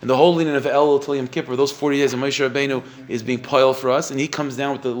 and the whole linen of El till Yom Kippur, those 40 days of Moshe Rabbeinu is being piled for us, and he comes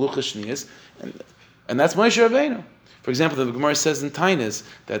down with the Luchas Shniyas, and that's Moshe Rabbeinu. For example, the Gemara says in Tainis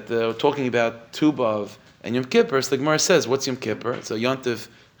that talking about Tu B'Av and Yom Kippur, so the Gemara says, what's Yom Kippur? It's a Yontif.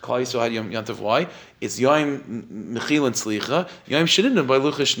 Klal Yisrael had Yom Tov. Why? It's Yom Mechil and Slicha, Yom Shenidim by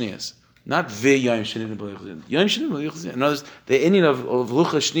Luchas Shniyas. Not the Yom Shenidim by Luchas Shniyas. Yom Shenidim by Luchas Shniyas. In other words, the Indian of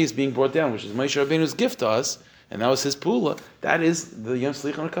Luchas Shniyas being brought down, which is Moshe Rabbeinu's gift to us, and that was his pula, that is the Yom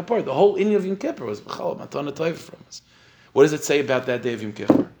Slicha and Kapar. The whole Indian of Yom Kippur was B'chal, Matana Taiva from us. What does it say about that day of Yom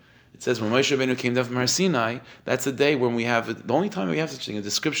Kippur? It says when Moshe Rabbeinu came down from Har Sinai, that's the day when we have, the only time we have such a thing, a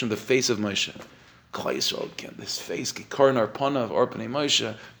description of the face of Moshe. Klal Yisrael, this face, Kikarin Arpana of Arpanei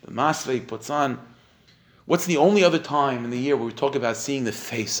Moshe, the Masvei he puts on. What's the only other time in the year where we talk about seeing the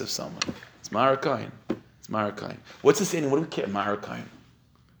face of someone? It's Marakayin. What's this in? What do we care? Marakayin.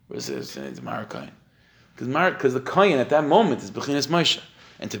 What is this? It's Marakayin. Because the Kayin at that moment is Bechinas Moshe.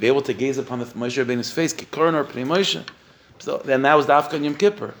 And to be able to gaze upon the Moshe Rabbeinu's face, Kikarin Arpanei Moshe, So, and that was the Afghan Yom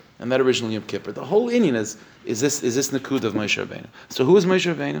Kippur, and that original Yom Kippur. The whole Indian is this Nakud of Moshe Rabbeinu. So who is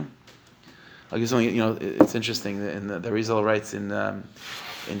Moshe Rabbeinu? I'll give something. It's interesting. And the Rizal writes in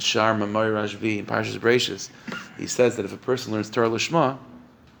Shar Mamari Rashbi in Parshas Bereishis, he says that if a person learns Torah Lishma,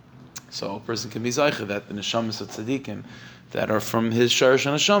 so a person can be Zaycha that the Neshamas of Tzaddikim that are from his Sharash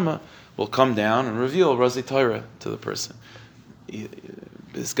and Neshama will come down and reveal Razi Torah to the person.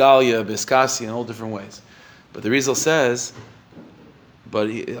 Bisgalia, Biskasi, in all different ways. But the Rizal says, I'll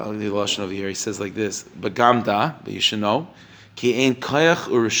leave the Lashon over here, he says like this, but you should know, Ki ein kayach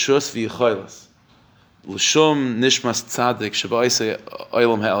urishus v'yichaylas. L'shum nishmas tzaddik shabayse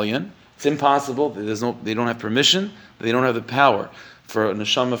oilam ha'elyon. It's impossible. They don't have permission. They don't have the power for a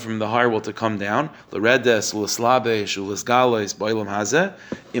neshama from the higher world to come down. L'redes, l'slabesh, l'sgalois, b'oilam hazeh.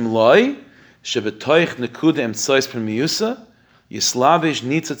 Im loy, shebetoich nekuda emtsois permiyusa, yislabesh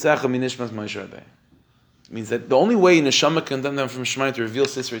nitzatzecha minishmas Moshe Rabbeinu. Means that the only way neshama can come down from Shemayim to reveal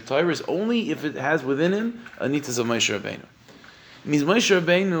Sisrei Torah is only if it has within him a nitzas of Moshe Rabbeinu. It means Moshe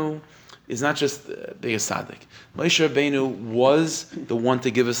Rabbeinu is not just being a tzaddik. Moshe Rabbeinu was the one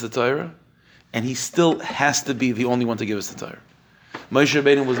to give us the Torah, and he still has to be the only one to give us the Torah. Moshe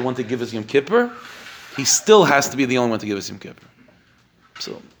Rabbeinu was the one to give us Yom Kippur. He still has to be the only one to give us Yom Kippur.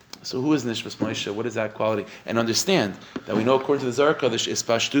 So who is Nishmas Moshe? What is that quality? And understand that we know according to the Zohar Kodesh, is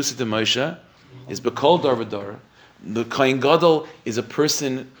Pashtusi to Moshe, is Bekol Dar V'Dar. The Kohen Gadol is a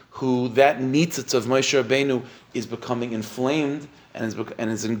person who that nitzitz of Moshe Rabbeinu is becoming inflamed and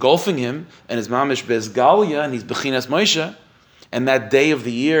is engulfing him, and is mamish bezgalia, and he's bechinas Moshe, and that day of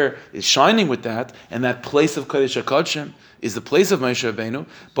the year is shining with that, and that place of Kodesh HaKodshim is the place of Moshe Rabbeinu.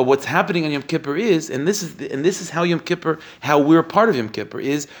 But what's happening on Yom Kippur is, and this is how Yom Kippur, how we're part of Yom Kippur,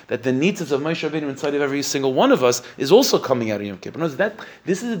 is that the nitzitz of Moshe Rabbeinu inside of every single one of us is also coming out of Yom Kippur. Notice that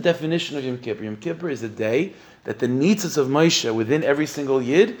this is the definition of Yom Kippur. Yom Kippur is a day that the nitzitz of Moshe within every single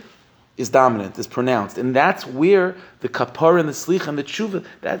yid is dominant, is pronounced, and that's where the kapara and the slicha and the tshuva,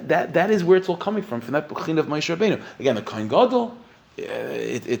 that is where it's all coming from that b'chin of Moshe Rabbeinu. Again, the Kohen Gadol,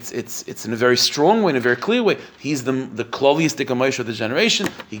 it's in a very strong way, in a very clear way. He's the kloliistic Moshe of the generation.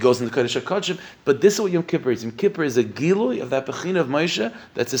 He goes into Kodesh HaKodshim. But this is what Yom Kippur is. Yom Kippur is a gilui of that b'chin of Moshe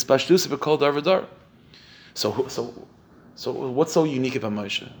that's his pashtus b'kol dar v'dar. So what's so unique about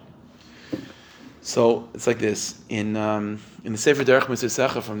Moshe? So it's like this in the Sefer Derech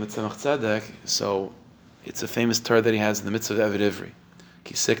Mitzvah from the Tzemach Tzedek. So it's a famous Torah that he has in the midst of Eved Ivri,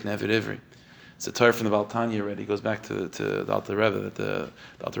 Kisikna Eved Ivri. It's a Torah from the Baal Tanya already. It goes back to the Alter Rebbe that the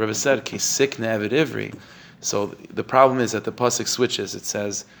Alter Rebbe said Kisikna Eved Ivri. So the problem is that the pasuk switches. It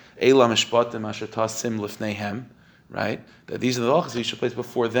says Eila Mishpatim Asher Tasim Lifneihem, right? That these are the halachas you should place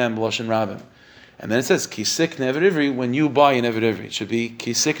before them Lashon Rabbim. And then it says Kisikna Eved Ivri when you buy an Eved Ivri. It should be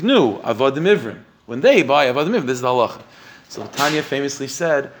Kisiknu Avodim Ivrim. When they buy Avodim Ivrim, this is the halacha. So Tanya famously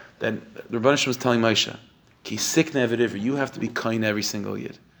said that the Rebbeinu Shem was telling Moshe, Ki sikna Eved Ivri, you have to be kind every single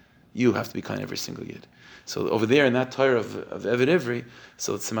yid. You have to be kind every single yid. So over there in that Torah of Eved Ivri,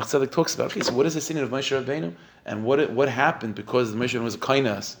 so Tzemach Tzedek talks about, okay, so what is the sin of Moshe Rabbeinu, and what happened because Moshe Rabbeinu was a kind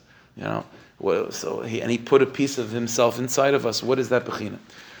to us, you know? He put a piece of himself inside of us. What is that bechina?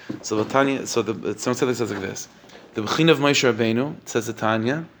 So the Tzemach Tzedek says like this: the bechina of Moshe Rabbeinu, it says the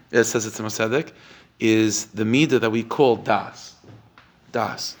Tzemach Tzedek, is the midah that we call das.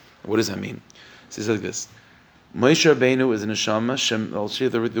 Das. What does that mean? So he says like this: Moshe Rabbeinu is a neshama. I'll share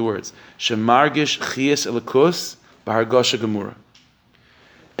the words. Shemargish chiyas elikus b'hargasha gemura.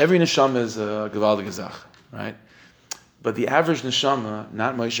 Every neshama is a gevaldig zach, right? But the average neshama,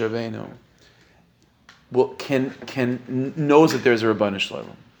 not Moshe Rabbeinu, can knows that there's a Rabbanu Shloim.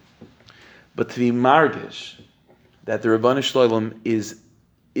 But to be margish that the Rabbanu Shloim is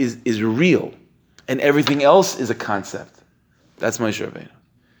real, and everything else is a concept. That's Moshe Rabbeinu.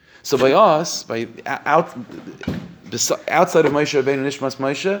 So by us, outside of Moshe Rabbeinu, Nishmas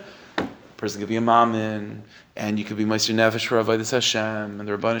Moshe, a person could be a mammon, and you could be Moshe Nefesh for Avodas Hashem, and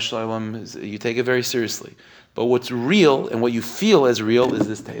the Rabbanu Shloim, you take it very seriously. But what's real, and what you feel as real, is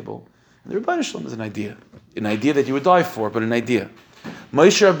this table. And the Rabbanu Shloim is an idea that you would die for, but an idea.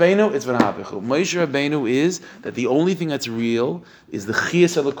 Moshe Rabbeinu, it's v'nahabichu. Moshe Rabbeinu is that the only thing that's real is the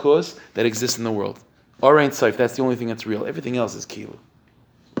chiyas elikos that exists in the world. Orain Seif, that's the only thing that's real. Everything else is kilu.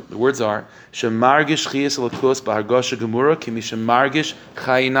 The words are shemargish chiyas elikos b'hargasha gemura kimi shemargish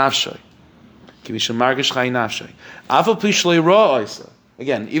chay nafshay. Kimi shemargish chay nafshay. Afal pi shloi ra oisa.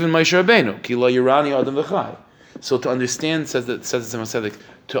 Again, even Moshe Rabbeinu ki lo yirani adam v'chay. So to understand, says the Tzemach Tzedek,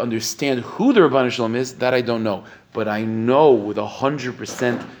 to understand who the Rabbanu Shalom is, that I don't know. But I know with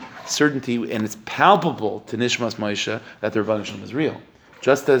 100% certainty, and it's palpable to Nishmas Moshe, that the Rabbanu Shalom is real.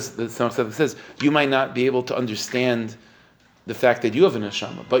 Just as the Tzemach Tzedek says, you might not be able to understand the fact that you have a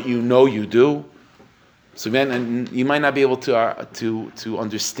neshama, but you know you do. So then, and you might not be able to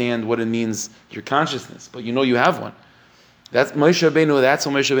understand what it means, your consciousness, but you know you have one. That's Moshe Rabbeinu. That's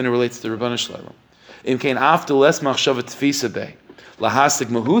how Moshe Rabbeinu relates to the Rebbeinu Shalom. In kain after less machshava tfisa be lahasik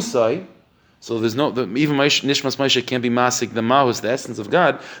mahusai. So there's no even nishmas Moshe can't be masik the mahus, the essence of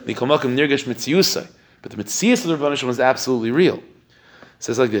God. Mikomakim nirgash mitziusai. But the mitzius of the Rebbeinu Shalom is absolutely real. It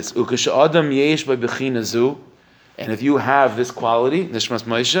says like this: Ukasha adam yesh by bechina zu. And if you have this quality, nishmas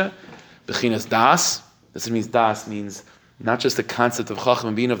Moshe, bechinas das. This means das means not just the concept of chacham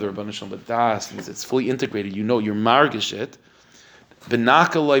and being of the Rebbeinu Shalom, but das means it's fully integrated. You know, you're margish it.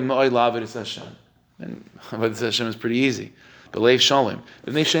 B'nakaloi ma'oi lavedis Hashem. And lavedis Hashem is pretty easy. B'leiv shalom.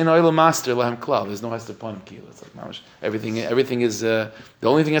 B'nei shein oil master lahem klal. There's no hester pun kil. It's like mamash. Everything is the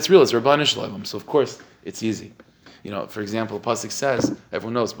only thing that's real is Rebbeinu Shalom. So of course it's easy. You know, for example, Pasuk says,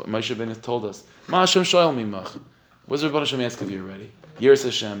 everyone knows, but Moshe Rabbeinu told us, Ma Hashem shoyel mimach. What does Rebbeinu Shalom ask of you already? Yiras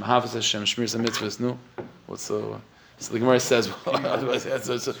Hashem, Havas Hashem, Shmiras HaMitzvahs. No, what's the? So the Gemara says,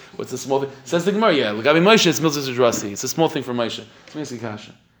 what's the small thing? Says the Gemara, yeah, L'gabi Moshe, it's Milzas Udrasi. It's a small thing for Moshe. It's Moshe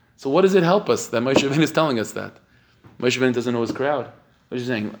Kasha. So what does it help us that Moshe Rabbeinu is telling us that? Moshe Rabbeinu doesn't know his crowd. Moshe is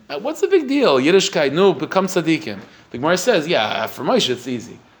saying, what's the big deal? Yiddishkeit, no, become tzaddikim. The Gemara says, yeah, for Moshe it's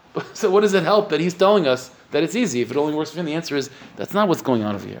easy. So what does it help that he's telling us that it's easy? If it only works for him, the answer is, that's not what's going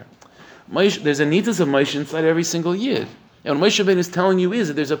on over here. Moshe, there's a nidus of Moshe inside every single yid. And what Moshe Rabbeinu is telling you is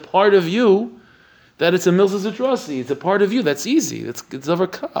that there's a part of you that it's a milzas atrocity. It's a part of you that's easy. It's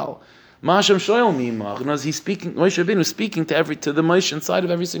overkal. Ma'ashem shoyel mimach. And he's speaking, Moshe Rabbeinu is speaking to the Moshe inside of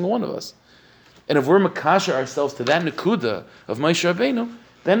every single one of us. And if we're makasher ourselves to that nekuda of Moshe Rabbeinu,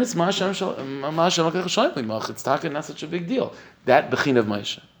 then it's Ma'ashem shoyel mimach. It's talking not such a big deal. That bechin of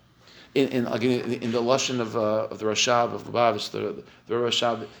Moshe. In the lashon of the Rashab of Lubavitch, the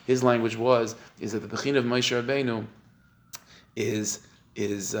Rashab, his language is that the bechin of Moshe Rabbeinu is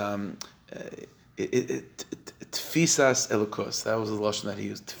tfisas elikos. That was the lashon that he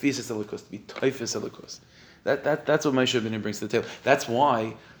used. Tfisas elikos, to be toifis elikos. That's what Moshe Rabbeinu brings to the table. That's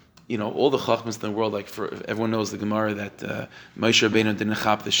why, you know, all the chachmas in the world, like everyone knows the Gemara that Moshe Rabbeinu didn't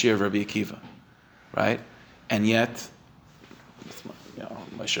chap the shir of Rabbi Akiva, right? And yet, you know,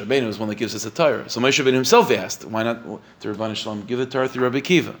 Moshe Rabbeinu is one that gives us a Torah. So Moshe Rabbeinu himself asked, why not to Rebbeinu Shalom give the Torah through Rabbi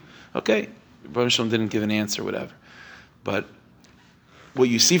Akiva? Okay, Rebbeinu Shalom didn't give an answer, whatever. But what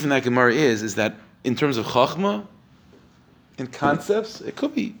you see from that Gemara is that in terms of Chachma, in concepts, it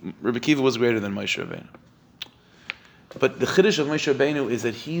could be Rabbi Akiva was greater than Moshe Rabbeinu. But the Chiddush of Moshe Rabbeinu is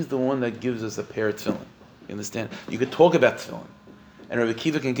that he's the one that gives us a pair of tefillin. You understand? You could talk about tefillin, and Rabbi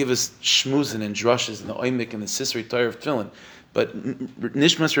Akiva can give us shmuzin and drushes and the oimik and the sisri Torah of tefillin. But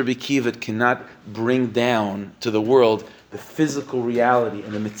Nishmas Rabbi Akiva cannot bring down to the world the physical reality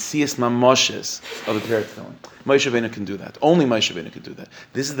and the mitzias mamoshes of a pair of tefillin. Moshe Rabbeinu can do that. Only Moshe Rabbeinu can do that.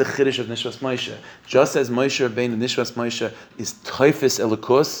 This is the chiddush of Nishmas Moshe. Just as Moshe Rabbeinu, Nishmas Moshe is toifis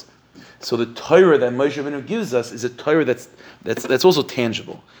elikos, so the Torah that Moshe Rabbeinu gives us is a Torah that's also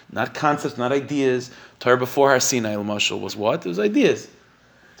tangible, not concepts, not ideas. Torah before Har Sinai, Moshe, was what? It was ideas.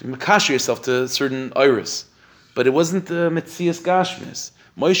 To makasher yourself to certain iris, but it wasn't the mitzias gashmis.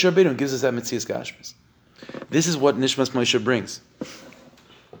 Moshe Rabbeinu gives us that mitzias gashmis. This is what Nishmas Moshe brings.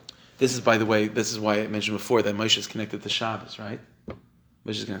 This is, by the way, this is why I mentioned before that Moshe is connected to Shabbos, right?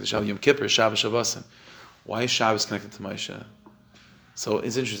 Moshe is connected to Shabbos. Yom Kippur, Shabbos, Shabbosim. Why is Shabbos connected to Moshe? So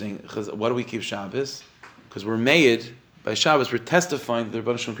it's interesting, because why do we keep Shabbos? Because we're made by Shabbos, we're testifying that the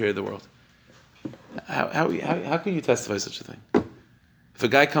Rebbeinu Shalom created the world. How can you testify such a thing? If a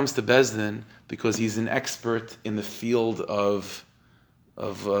guy comes to Beis Din because he's an expert in the field of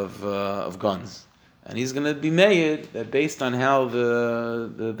guns, and he's going to be made that based on how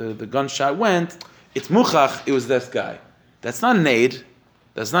the gunshot went, it's muchach, it was this guy. That's not an aid.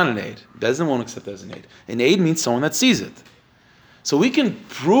 That's not an aid. Beis Din won't accept that as an aid. An aid means someone that sees it. So we can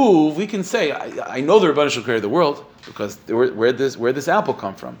prove, we can say, I know the Rebbeinu Shalom created the world because where'd this apple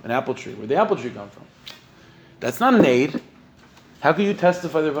come from? An apple tree. Where'd the apple tree come from? That's not an aid. How can you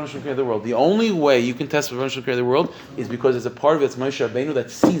testify the Rebbeinu Shalom created the world? The only way you can testify the Rebbeinu Shalom created the world is because there's a part of it, it's Moshe Rabbeinu, that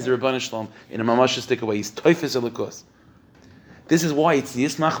sees the Rebbeinu Shalom in a mamashistic way. He's toifis elikos. This is why it's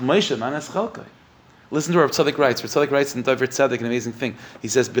Yismach Moshe Manas Chalkai. Listen to what Rav Tzadok writes. Rav Tzadok writes in Dover Tzadok an amazing thing. He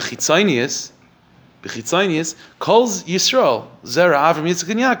says, B'chitzonius, calls Yisrael, Zera, Avram, Yitzchak,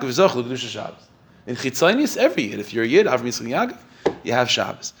 and Yaakov, Zoch, L'Kedusha Shabbos. In Chitzonius, every Yid, if you're a Yid, Avram, Yitzchak, and Yaakov, you have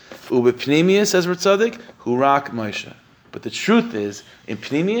Shabbos. Ubepnimius, says Rav Tzadok, Hurak Moshe. But the truth is, in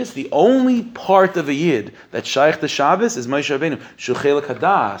Pnimius, the only part of a Yid that shaykh to Shabbos is Moshe Rabbeinu. Shuchelek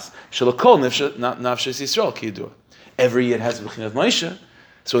hadas, shalakol nafshes Yisrael ki yidua. Every Yid has a b'chin of Moshe,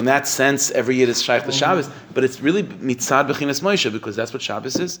 So in that sense, every Yid is shaykh to Shabbos, but it's really mitzad b'chinas Moshe, because that's what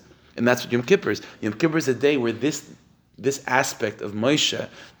Shabbos is, and that's what Yom Kippur is. Yom Kippur is a day where this aspect of Moshe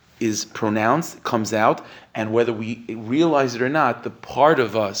is pronounced, comes out, and whether we realize it or not, the part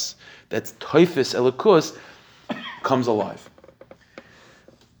of us that's toifus elikus comes alive.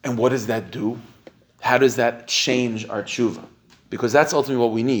 And what does that do? How does that change our tshuva? Because that's ultimately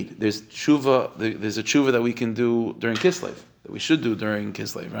what we need. There's tshuva. There's a tshuva that we can do during Kislev, that we should do during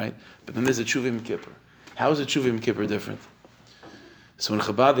Kislev, right? But then there's a tshuva Yom Kippur. How is a tshuva Yom Kippur different? So in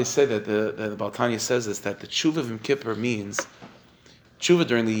Chabad they say that the Baal Tanya says this, that the tshuva of Yom Kippur means tshuva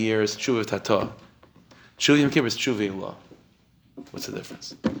during the year is tshuva tata. Tshuva Yom Kippur is tshuva ilah. What's the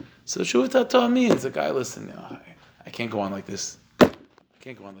difference? So tshuva tata means the guy, listen, I can't go on like this. I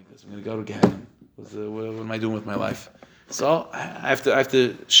can't go on like this. I'm going to go to Gehenna. What am I doing with my life? So I have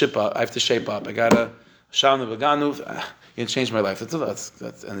to shape up. I got a shalom beganu. You can change my life.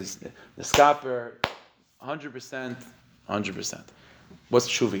 That's and the skaper, 100%. What's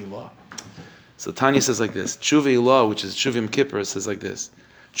tshuva ilah? So Tanya says like this. Tshuva ilah, which is tshuva Yom Kippur, says like this.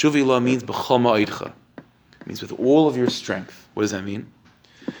 Tshuva ilah means b'chol ma'idcha. It means with all of your strength. What does that mean?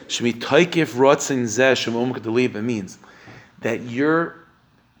 Shemi taikif rotzin zeh shemom kedaliv. It means that your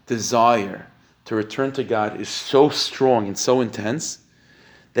desire to return to God is so strong and so intense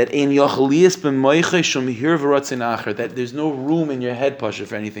that that there's no room in your head, Pasha,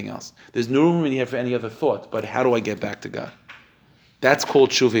 for anything else. There's no room in your head for any other thought. But how do I get back to God? That's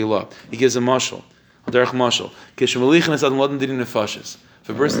called Shuvei Lah. He gives a mashal, a derech mashal. If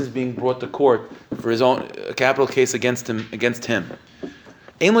a person is being brought to court for his own a capital case against him, he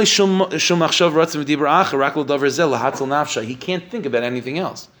can't think about anything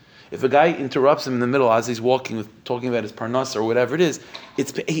else. If a guy interrupts him in the middle as he's walking, talking about his parnas or whatever it is,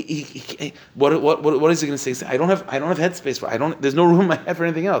 what is he going to say? I don't have headspace for. There's no room in my head for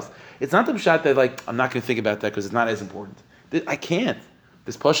anything else. It's not the pshat that I'm not going to think about that because it's not as important. I can't.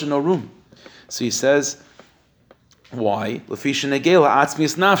 There's pasha no room. So he says, why?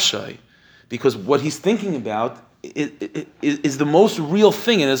 Because what he's thinking about is the most real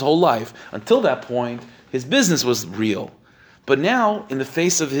thing in his whole life. Until that point, his business was real. But now, in the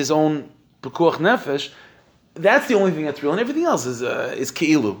face of his own pekuach nefesh, that's the only thing that's real, and everything else is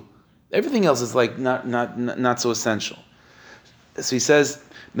keilu. Everything else is like not so essential. So he says,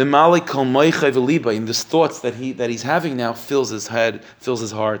 the malik kol moichai v'liba, in this thoughts that he's having now fills his head, fills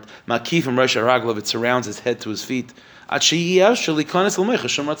his heart. Makif and Rosh Haraglav, it surrounds his head to his feet. Nothing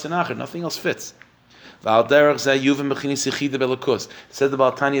else fits. Said the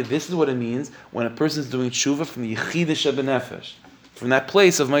Baal Tanya, this is what it means when a person is doing tshuva from the Yechidah Shebenefesh, from that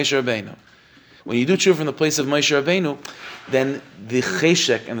place of Moshe Rabbeinu. When you do tshuva from the place of Moshe Rabbeinu, then the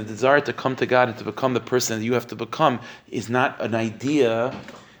cheshek and the desire to come to God and to become the person that you have to become is not an idea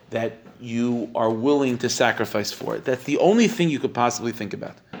that you are willing to sacrifice for it. That's the only thing you could possibly think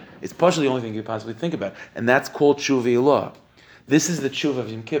about. It's partially the only thing you could possibly think about. And that's called tshuva ilah. This is the tshuva of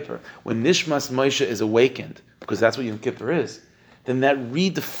Yom Kippur. When Nishmas Moshe is awakened, because that's what Yom Kippur is, then that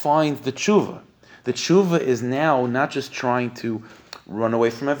redefines the tshuva. The tshuva is now not just trying to run away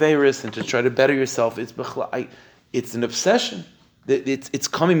from Averis and to try to better yourself. It's an obsession. It's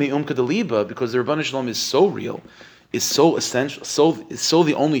coming mi'umka deliba because the Rebbeinu Shalom is so real, is so essential, so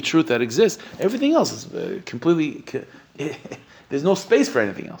the only truth that exists. Everything else is completely. There's no space for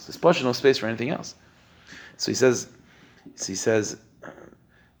anything else. There's partially no space for anything else. So he says,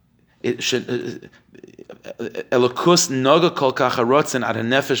 it should elokus naga kol kacharotzen ad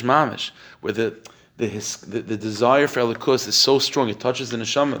nefesh mamish, where the desire for elokus is so strong it touches the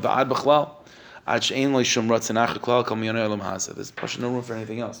neshama va'ad b'chlal ad she'ein lo shum rotzen acher klal kol miyonei olam hazeh. There's no room for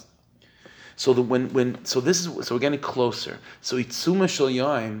anything else. So we're getting closer. So Itzuma Shel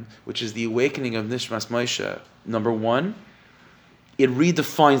Yom, which is the awakening of Nishmas Moshe, number one, it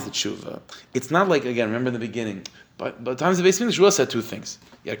redefines the tshuva. It's not like, again, remember in the beginning, but by the times of the Beis Mikdash, Shmuel said two things.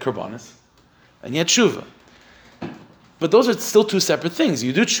 You had Karbanis, and you had tshuva. But those are still two separate things.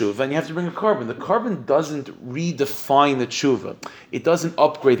 You do tshuva, and you have to bring a carbon. The carbon doesn't redefine the tshuva. It doesn't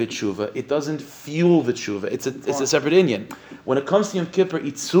upgrade the tshuva. It doesn't fuel the tshuva. It's a separate inyan. When it comes to Yom Kippur,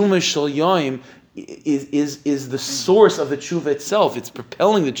 Itzuma Shel Yom is the source of the tshuva itself. It's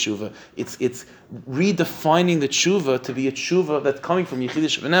propelling the tshuva. It's redefining the tshuva to be a tshuva that's coming from Yechidah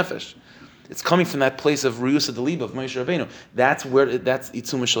Shebenefesh. It's coming from that place of Riyusa Deliba of Moshe Rabbeinu. That's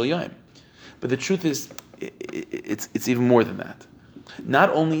Itzuma Shel Yom. But the truth is, it's even more than that.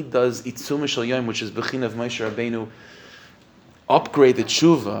 Not only does Itzuma Shel Yom, which is Bechina of Moshe Rabbeinu, upgrade the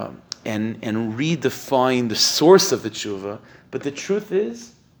tshuva and redefine the source of the tshuva, but the truth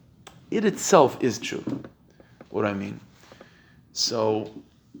is, it itself is tshuva. What do I mean? So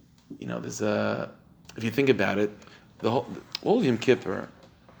there's if you think about it, all of Yom Kippur,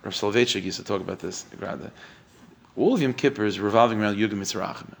 Rav Soloveitchik used to talk about this. All of Yom Kippur is revolving around Yugam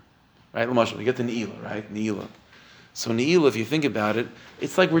Mitzrachim, right? L'mashal, you get the Ne'ilah, right? Ne'ilah. So Ne'ilah, if you think about it,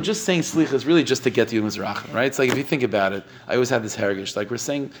 it's like we're just saying Slicha is really just to get to Yugam Mitzrachim, right? It's like if you think about it, I always have this heritage, like we're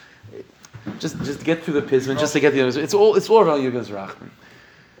saying, just to get through the Pisman, just to get the Yugam Mitzrachim. It's all about Yugam Mitzrachim.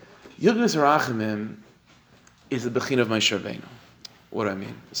 Yugam Mitzrachim is the Bechina of Moshe Rabbeinu. What do I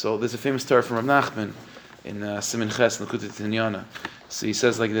mean? So there's a famous Torah from Rav Nachman in Siman Ches, L'Kutei Tinyana. So he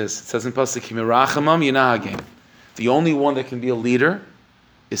says like this, it says in Pasuk, Ki mirachamam yinahagim. The only one that can be a leader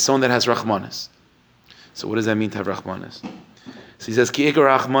is someone that has Rachmanis. So what does that mean to have Rachmanis? So he says, Ki ikar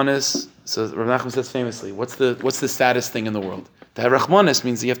Rachmanis, so Rav Nachman says famously, what's the saddest thing in the world? To have Rachmanis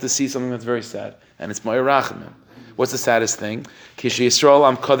means you have to see something that's very sad, and it's Ma'ir Rachamim. What's the saddest thing? It's when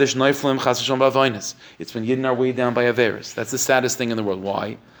Yidden are weighed down by Averis. That's the saddest thing in the world.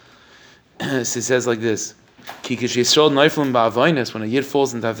 Why? So he says like this. When a Yid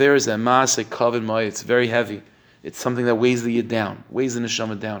falls into Averis, it's very heavy. It's something that weighs the Yid down, weighs the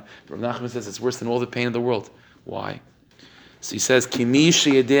Neshama down. Rav Nachman says it's worse than all the pain in the world. Why? So he says,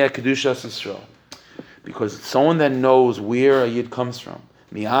 because someone that knows where a Yid comes from,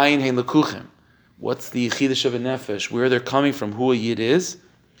 what's the Yichidish of a Nefesh, where they're coming from, who a Yid is,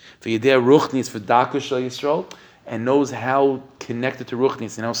 and knows how connected to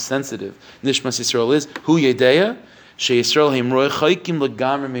Ruchnis and how sensitive Nishmas Yisrael is, who Yedeya, Sheyisrael Heim Roy Chaykim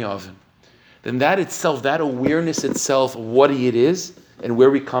Legamre Me'avim. Then that itself, that awareness itself of what a Yid is and where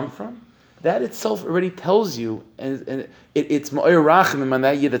we come from, that itself already tells you, and it's Ma'ir Rachim on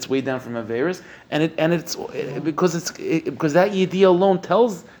that Yid that's weighed down from Averis, because that Yidiyah alone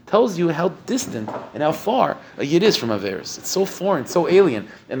tells you how distant and how far a Yid is from Averis. It's so foreign, so alien,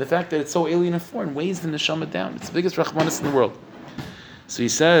 and the fact that it's so alien and foreign weighs the neshama down. It's the biggest Rachmanis in the world. So he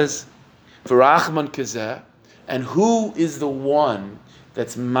says, "V'Rachman Kazeh," and who is the one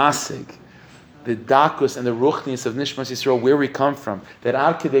that's masig, the dakus and the ruchnis of Nishmas Yisrael, where we come from? That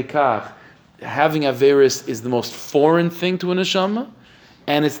ad kedei kach, having Averis is the most foreign thing to a neshama,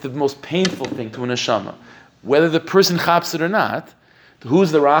 and it's the most painful thing to a neshama. Whether the person chaps it or not,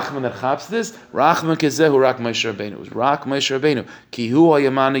 who's the Rachman that chaps this? Rachman kezehu rak Moshe Rabbeinu. It was rak Moshe Rabbeinu. Ki hu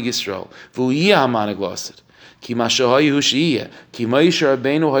hayamanig Yisrael. V'uyiyah hamanig losid. Ki mashahayu shiyiyah. Ki Moshe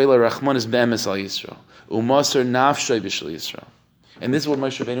Rabbeinu hayla Rachman is be'emes al Yisrael. U'masar nafshay b'shel Yisrael. And this is what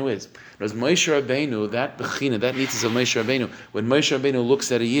Moshe Rabbeinu is. Because Moshe Rabbeinu, that bechina, that nitzis of Moshe Rabbeinu, when Moshe Rabbeinu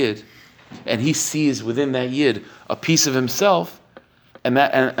looks at a Yid, and he sees within that Yid a piece of himself, and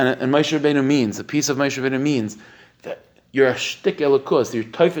Moshe Rabbeinu means, a piece of Moshe Rabbeinu means that you're a shtik elikos, you're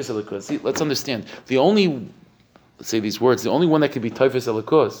typhus elikos. See, let's understand. Let's say these words, the only one that can be typhus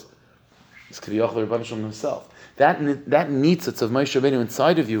elikos is K'viyachal Rebbeinu Shalom himself. That nitzitz of Moshe Rabbeinu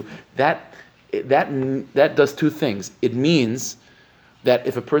inside of you, that does two things. It means that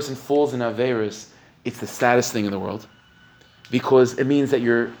if a person falls in Averis, it's the saddest thing in the world, because it means that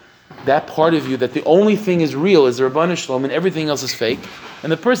that part of you, that the only thing is real is the Rebbeinu Shalom and everything else is fake,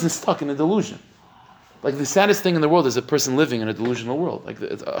 and the person's stuck in a delusion. Like the saddest thing in the world is a person living in a delusional world, like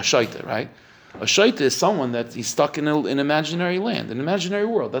a shaita, right? A shaita is someone that he's stuck in an imaginary land, an imaginary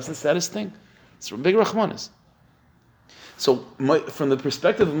world. That's the saddest thing. It's a big rachmanis. So from the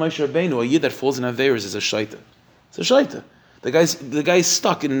perspective of Moshe Rabbeinu, a Yid that falls in Averis is a shaita. It's a shaita. The guy's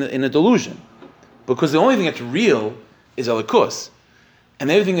stuck in a delusion, because the only thing that's real is Elikos. And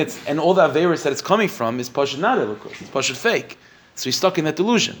everything and all the Averis that it's coming from is Pashut not Elikos. It's Pashut fake. So he's stuck in that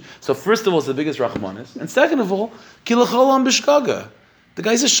delusion. So first of all, it's the biggest Rachmanis. And second of all, Kilacholam Bishkaga. The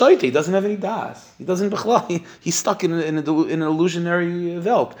guy's a shaita. He doesn't have any das. He doesn't b'chlal. He's stuck in an illusionary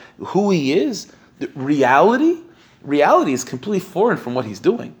veld. Who he is, the reality is completely foreign from what he's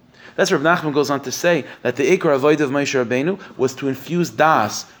doing. That's what Rav Nachman goes on to say, that the Ikar Avodah of Moshe Rabbeinu was to infuse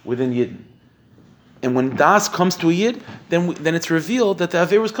das within Yidden. And when das comes to a Yid, then it's revealed that the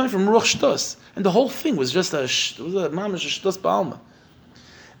Aveir was coming from Ruach Shtus. And the whole thing was just a mamash Shtus Ba'alma.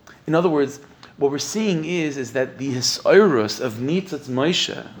 In other words, what we're seeing is that the Hisairus of Nitzatz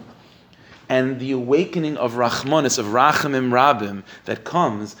Moshe and the awakening of Rachmanis, of Rachamim Rabim, that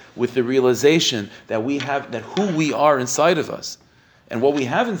comes with the realization that we have, that who we are inside of us, and what we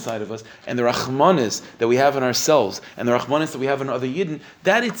have inside of us, and the Rachmanis that we have in ourselves, and the Rachmanis that we have in other Yidden,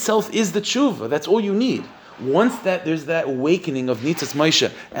 that itself is the tshuva. That's all you need. Once that there's that awakening of Nitzatz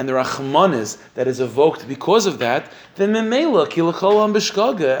Moshe and the Rachmanis that is evoked because of that, then Memela Kilacholam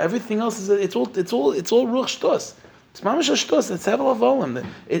Bishkaga, everything else is it's all Ruach Shtos. It's mamash Shtos. It's Hevel Avolim.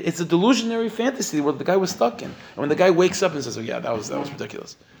 It's a delusionary fantasy what the guy was stuck in. And when the guy wakes up and says, "Oh yeah, that was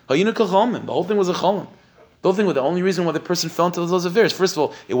ridiculous," the whole thing was a cholam. The whole thing with the only reason why the person fell into those affairs, first of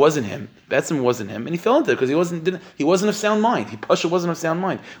all, it wasn't him. Batsim wasn't him, and he fell into it because he wasn't of sound mind. He Pasha wasn't of sound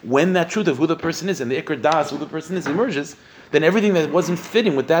mind. When that truth of who the person is and the Iker Das, who the person is, emerges, then everything that wasn't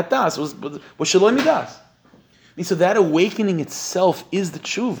fitting with that Das was Shalom Das. And so that awakening itself is the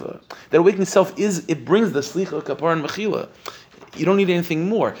tshuva. That awakening itself it brings the slicha, kapara, and mechila. You don't need anything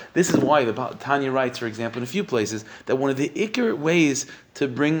more. This is why the Tanya writes, for example, in a few places, that one of the ikar ways to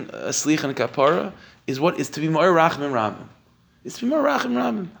bring a slicha and kapara is to be more rachim and rabim. It's to be more rachim and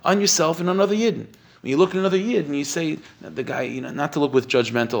rabim on yourself and on other yidden. When you look at another yid and you say, the guy, not to look with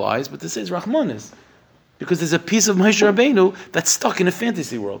judgmental eyes, but to say it's Rahmanis. Because there's a piece of Moshe Rabbeinu that's stuck in a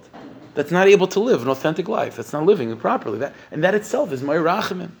fantasy world. That's not able to live an authentic life. That's not living properly. That itself is Ma'ir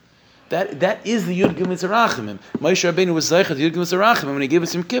Rachamim. That is the Yud Gimel Rachamim. Moshe Rabbeinu was Zeichet Yud Gimel Rachamim when he gave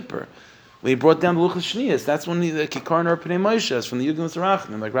us Yom Kippur. When he brought down the Luchas Shniyas, that's when the Kikar Nar Pnei Moshe is from the Yud Gimel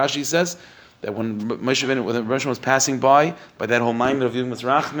Rachamim. Like Rashi says, that when Moshe Rabbeinu, when Rosh was passing by that whole mind of Yud Gimel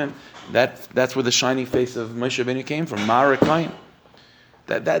Rachamim, that's where the shining face of Moshe Rabbeinu came from. Ma'arakayim.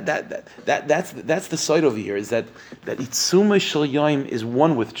 That's the side over here, is that Itzuma Shel Yom is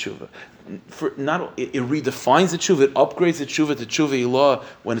one with tshuva. It redefines the tshuva, it upgrades the tshuva to tshuva ilah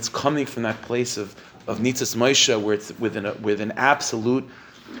when it's coming from that place of Nitzas Moshe, where it's with an absolute,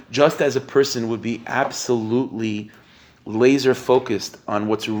 just as a person would be absolutely laser focused on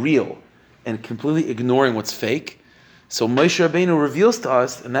what's real and completely ignoring what's fake. So Moshe Rabbeinu reveals to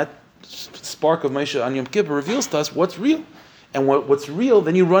us, and that spark of Moshe on Yom Kippur reveals to us what's real. And what's real,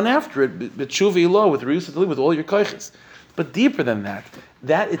 then you run after it, with tshuva ilah, with riyus with all your koiches. But deeper than that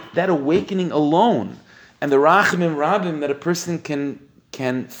awakening alone, and the rachamim rabim that a person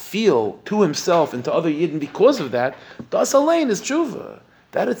can feel to himself and to other yidden because of that, das alein is tshuva.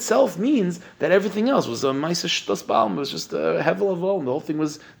 That itself means that everything else was a ma'aseh shtos ba'alma, it was just a hevel of olam. The whole thing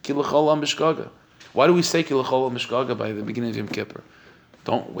was kilachol am b'shgaga. Why do we say kilachol am b'shgaga by the beginning of Yom Kippur?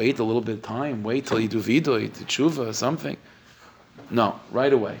 Don't wait a little bit of time. Wait till you do vidoy, do tshuva or something. No,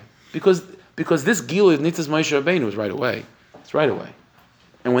 right away. Because this Gila of Nitzas Moshe Rabbeinu is right away. It's right away.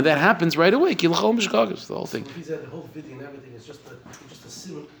 And when that happens right away, Kilachol Mishkagos, is the whole thing. So he said the whole video and everything is just a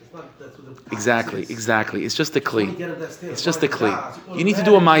sim. It's not that's what the Exactly. It's just a kli. It's just a das, kli. You need to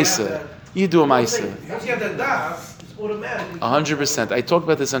do a maisa. You do a maisa. Once you have that das, it's automatically 100%. I talked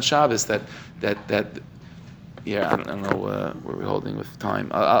about this on Shabbos. That. Yeah, I don't know where we're holding with time.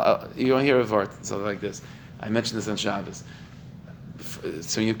 You want to hear a vart, something like this. I mentioned this on Shabbos.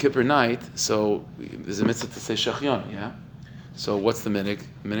 So Yom Kippur night, so there's a mitzvah to say Shechyon, yeah? So what's the minig?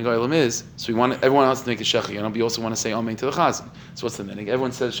 The minig olam is, so we want everyone else to make a Shechyon, but we also want to say Amen to the Chazan. So what's the minig?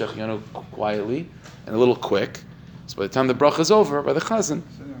 Everyone says Shechyon quietly and a little quick. So by the time the bracha is over, by the Chazan,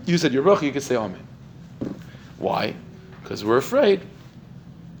 you said your bracha, you can say Amen. Why? Because we're afraid.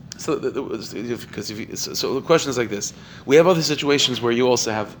 So the question is like this. We have other situations where you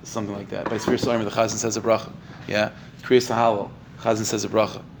also have something like that. By Sfir Soimer, the Chazan says a bracha. Yeah? Kriyas Halal. Chazan says a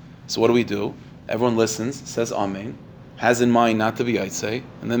bracha. So what do? Everyone listens, says Amen, has in mind not to be Yaitzei,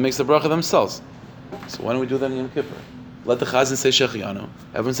 and then makes the bracha themselves. So why don't we do that in Yom Kippur? Let the Chazan say Shechianu,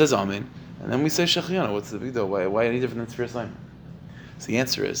 everyone says Amen, and then we say Shechianu. What's the big deal? Why any different than Tzfir Soimer? So the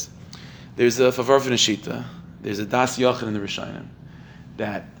answer is, there's a Favar V'Neshita, there's a Das Yachid in the Rishonim,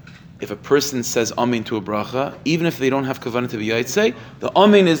 that if a person says Amen to a bracha, even if they don't have kavanah to be Yaitzei, the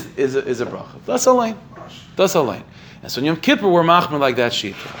Amen is a bracha. Das Alain. And so in Yom Kippur, we're machmer like that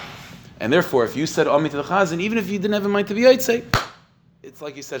shita. And therefore, if you said Amen to the Chazan, even if you didn't have a mind to be Yaitzei, it's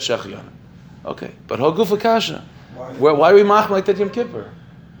like you said Shechiyana. Okay, but Hogufa Kasha. Why are we machmer like that Yom Kippur?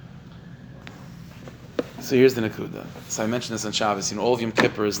 So here's the Nakuda. So I mentioned this on Shabbos. All of Yom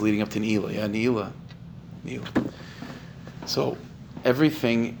Kippur is leading up to Ne'ilah. Yeah, Ne'ilah. So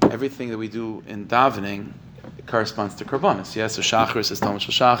everything that we do in davening corresponds to Karbanis. Yeah, so Shachar is Talmud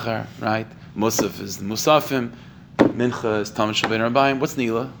Shel Shachar, right? Musaf is the Musafim. Mincha is Talmud Shel Bein Rabbayim. What's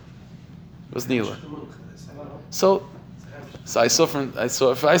Ne'ilah? So I saw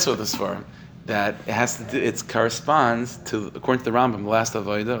this for him that it has to do. It corresponds to, according to the Rambam, the last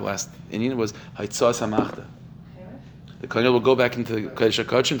avodah, last Inyan was Haitzas Hamachta. The Kohen will go back into the Kodesh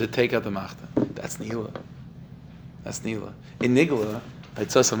HaKodshim to take out the Machta. That's Ne'ilah. In Nigla,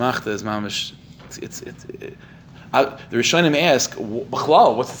 Haitzas Hamachta is mamish. The Rishonim ask,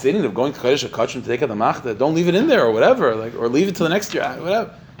 B'chlal, what's the sitting of going to Kodesh HaKodshim to take out the Machta? Don't leave it in there or whatever, or leave it till the next year,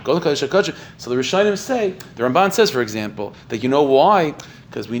 whatever. Go to Kodesh HaKodshim. So the Rishonim say, the Ramban says, for example, that you know why?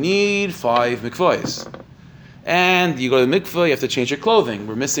 Because we need 5 mikvahs. And you go to the mikvah, you have to change your clothing.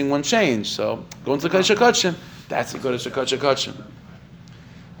 We're missing one change. So go into the Kodesh HaKodshim. That's the Kodesh HaKodshim.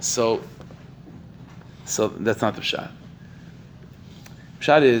 So that's not the pshat.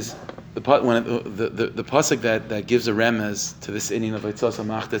 Pshat is the pasuk that gives a remez to this Indian of Eitzos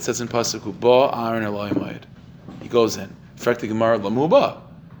Amach that says in pasuk Ba Aaron Elohim Moed. He goes in. Frekti Gemara Lamu Ba.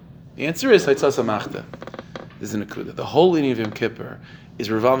 The answer is Eitzos Amachta. This is an akuda. The whole Indian of Yom Kippur is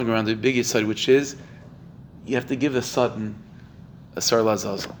revolving around the biggest side, which is you have to give the Satan a Sar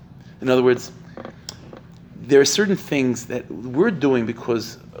Lazazel. In other words, there are certain things that we're doing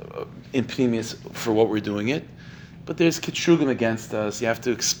because in Pneumius for what we're doing it, but there's Kitshugim against us. You have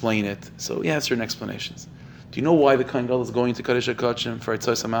to explain it. So you have certain explanations. Do you know why the Kohen Gadol is going to Kodesh HaKodshim for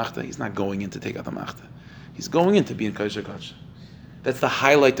Eitzos HaMachta? He's not going in to take out the Machta. He's going in to be in Kodesh HaKodshim. That's the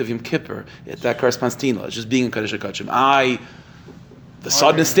highlight of Yom Kippur. That corresponds to Tila. It's just being in Kodesh HaKodshim. The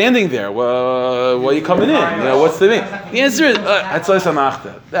Sodom is standing there. Well, why are you coming in? What's the thing? The answer is Eitzos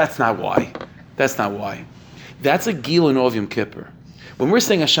HaMachta. That's not why. That's not why. That's a Gilun of Yom Kippur. When we're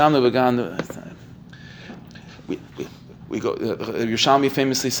saying Hashem Nevagan, we go. Yerushalmi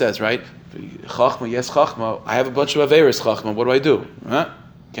famously says, right? Chachma, yes, Chachma. I have a bunch of Averis, Chachma. What do I do?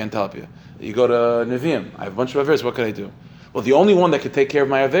 Can't help you. You go to Nevi'im. I have a bunch of Averis. What can I do? Well, the only one that could take care of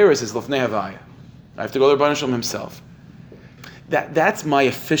my Averis is Lefnei Havaya. I have to go to Rebbeinu Shalom himself. That's my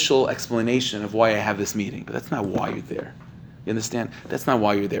official explanation of why I have this meeting. But that's not why you're there. You understand? That's not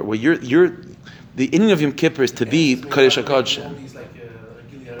why you're there. Well, you're the Indian of Yom Kippur is to be Kodesh HaKodshim.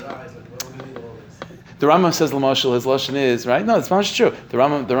 The Rambam says Lamashal, his lashon is right. No, it's not true. The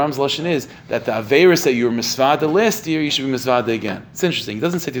Rambam's lashon is that the averis that you were misvada last year, you should be misvada again. It's interesting. He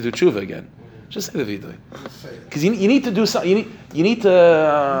doesn't say to do tshuva again. Just say the vidui. Because you need to do something. You need to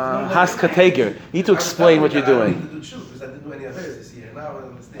haskateger. You need to explain what you're doing.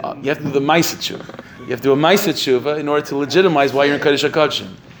 You have to do the ma'aseh tshuva. You have to do a ma'aseh tshuva in order to legitimize why you're in Kodesh HaKodshim.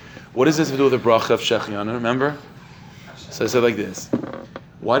 What does this do with the bracha of Shechianu? Remember? So I said like this.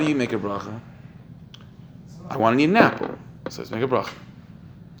 Why do you make a bracha? I want to eat an apple, so let's make a bracha.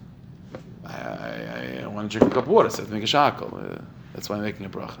 I want to drink a cup of water, so let's make a shakal. That's why I'm making a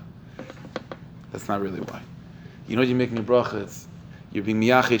bracha. That's not really why. You know what you're making a bracha? You're being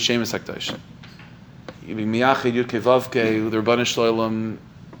miyachid shemus hakdoshim. You're being miyachid yud kevavke the Rebbeinu Shloim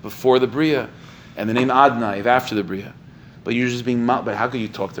before the bria, and the name Adnai after the bria. But you're just being but how could you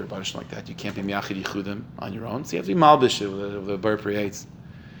talk to the Rebbeinu Shloim like that? You can't be miyachid yichudim on your own. So you have to be malbish with the bar creates.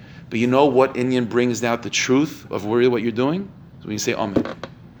 But you know what Inyan brings out the truth of really what you're doing? So when you say Amen.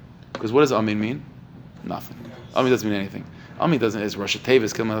 Because what does Amen mean? Nothing. Amen doesn't mean anything. Amen doesn't is Rosh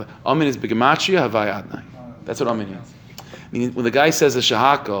Tevis. Amen is Begematria Havaya Adnai. That's what Amen means. Meaning when the guy says a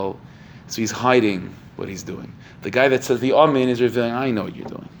Shahakal, so he's hiding what he's doing. The guy that says the Amen is revealing, I know what you're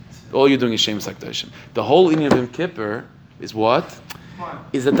doing. All you're doing is Shemus HaKadoshim. The whole Inyan of Yom Kippur is what?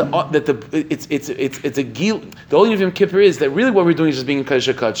 Is that it's a gil. The whole Inyan of Yom Kippur is that really what we're doing is just being in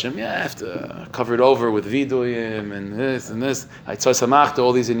Kodesh HaKodshim. Yeah, I have to cover it over with viduyim and this and this. Eitzos Hamachta,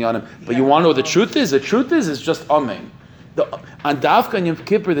 all these inyanim. But you want to know what the truth is? The truth is just Amen. On Davka and Yom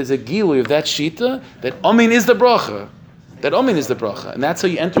Kippur, there's a gilui of that shita that Amen is the bracha. That Amen is the bracha, and that's how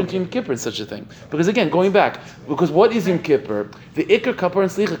you enter into Yom Kippur in such a thing. Because again, going back, because what is Yom Kippur? The Iker Kapar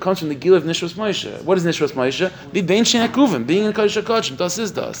and Slicha comes from the Gil of Nishvas Moshe. What is Nishvas Moshe? The Bein Shen Hakuvim, being in Kodesh HaKodshim, das is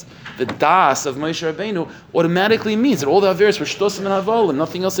das. The das of Moshe Rabbeinu automatically means that all the Averis were Shtosim and Havolim,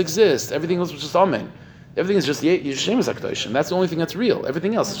 nothing else exists. Everything else was just Amen. Everything is just Yeshemus HaKadoshim. That's the only thing that's real.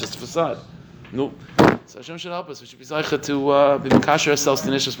 Everything else is just a facade. No. So Hashem should help us. We should be zeicha to be makasher ourselves to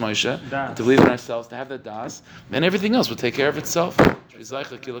Nishvas Moshe, and to believe in ourselves, to have that das, and everything else will take care of itself. Be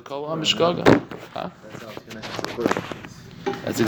zeicha kila kol ha-mishkaga. That's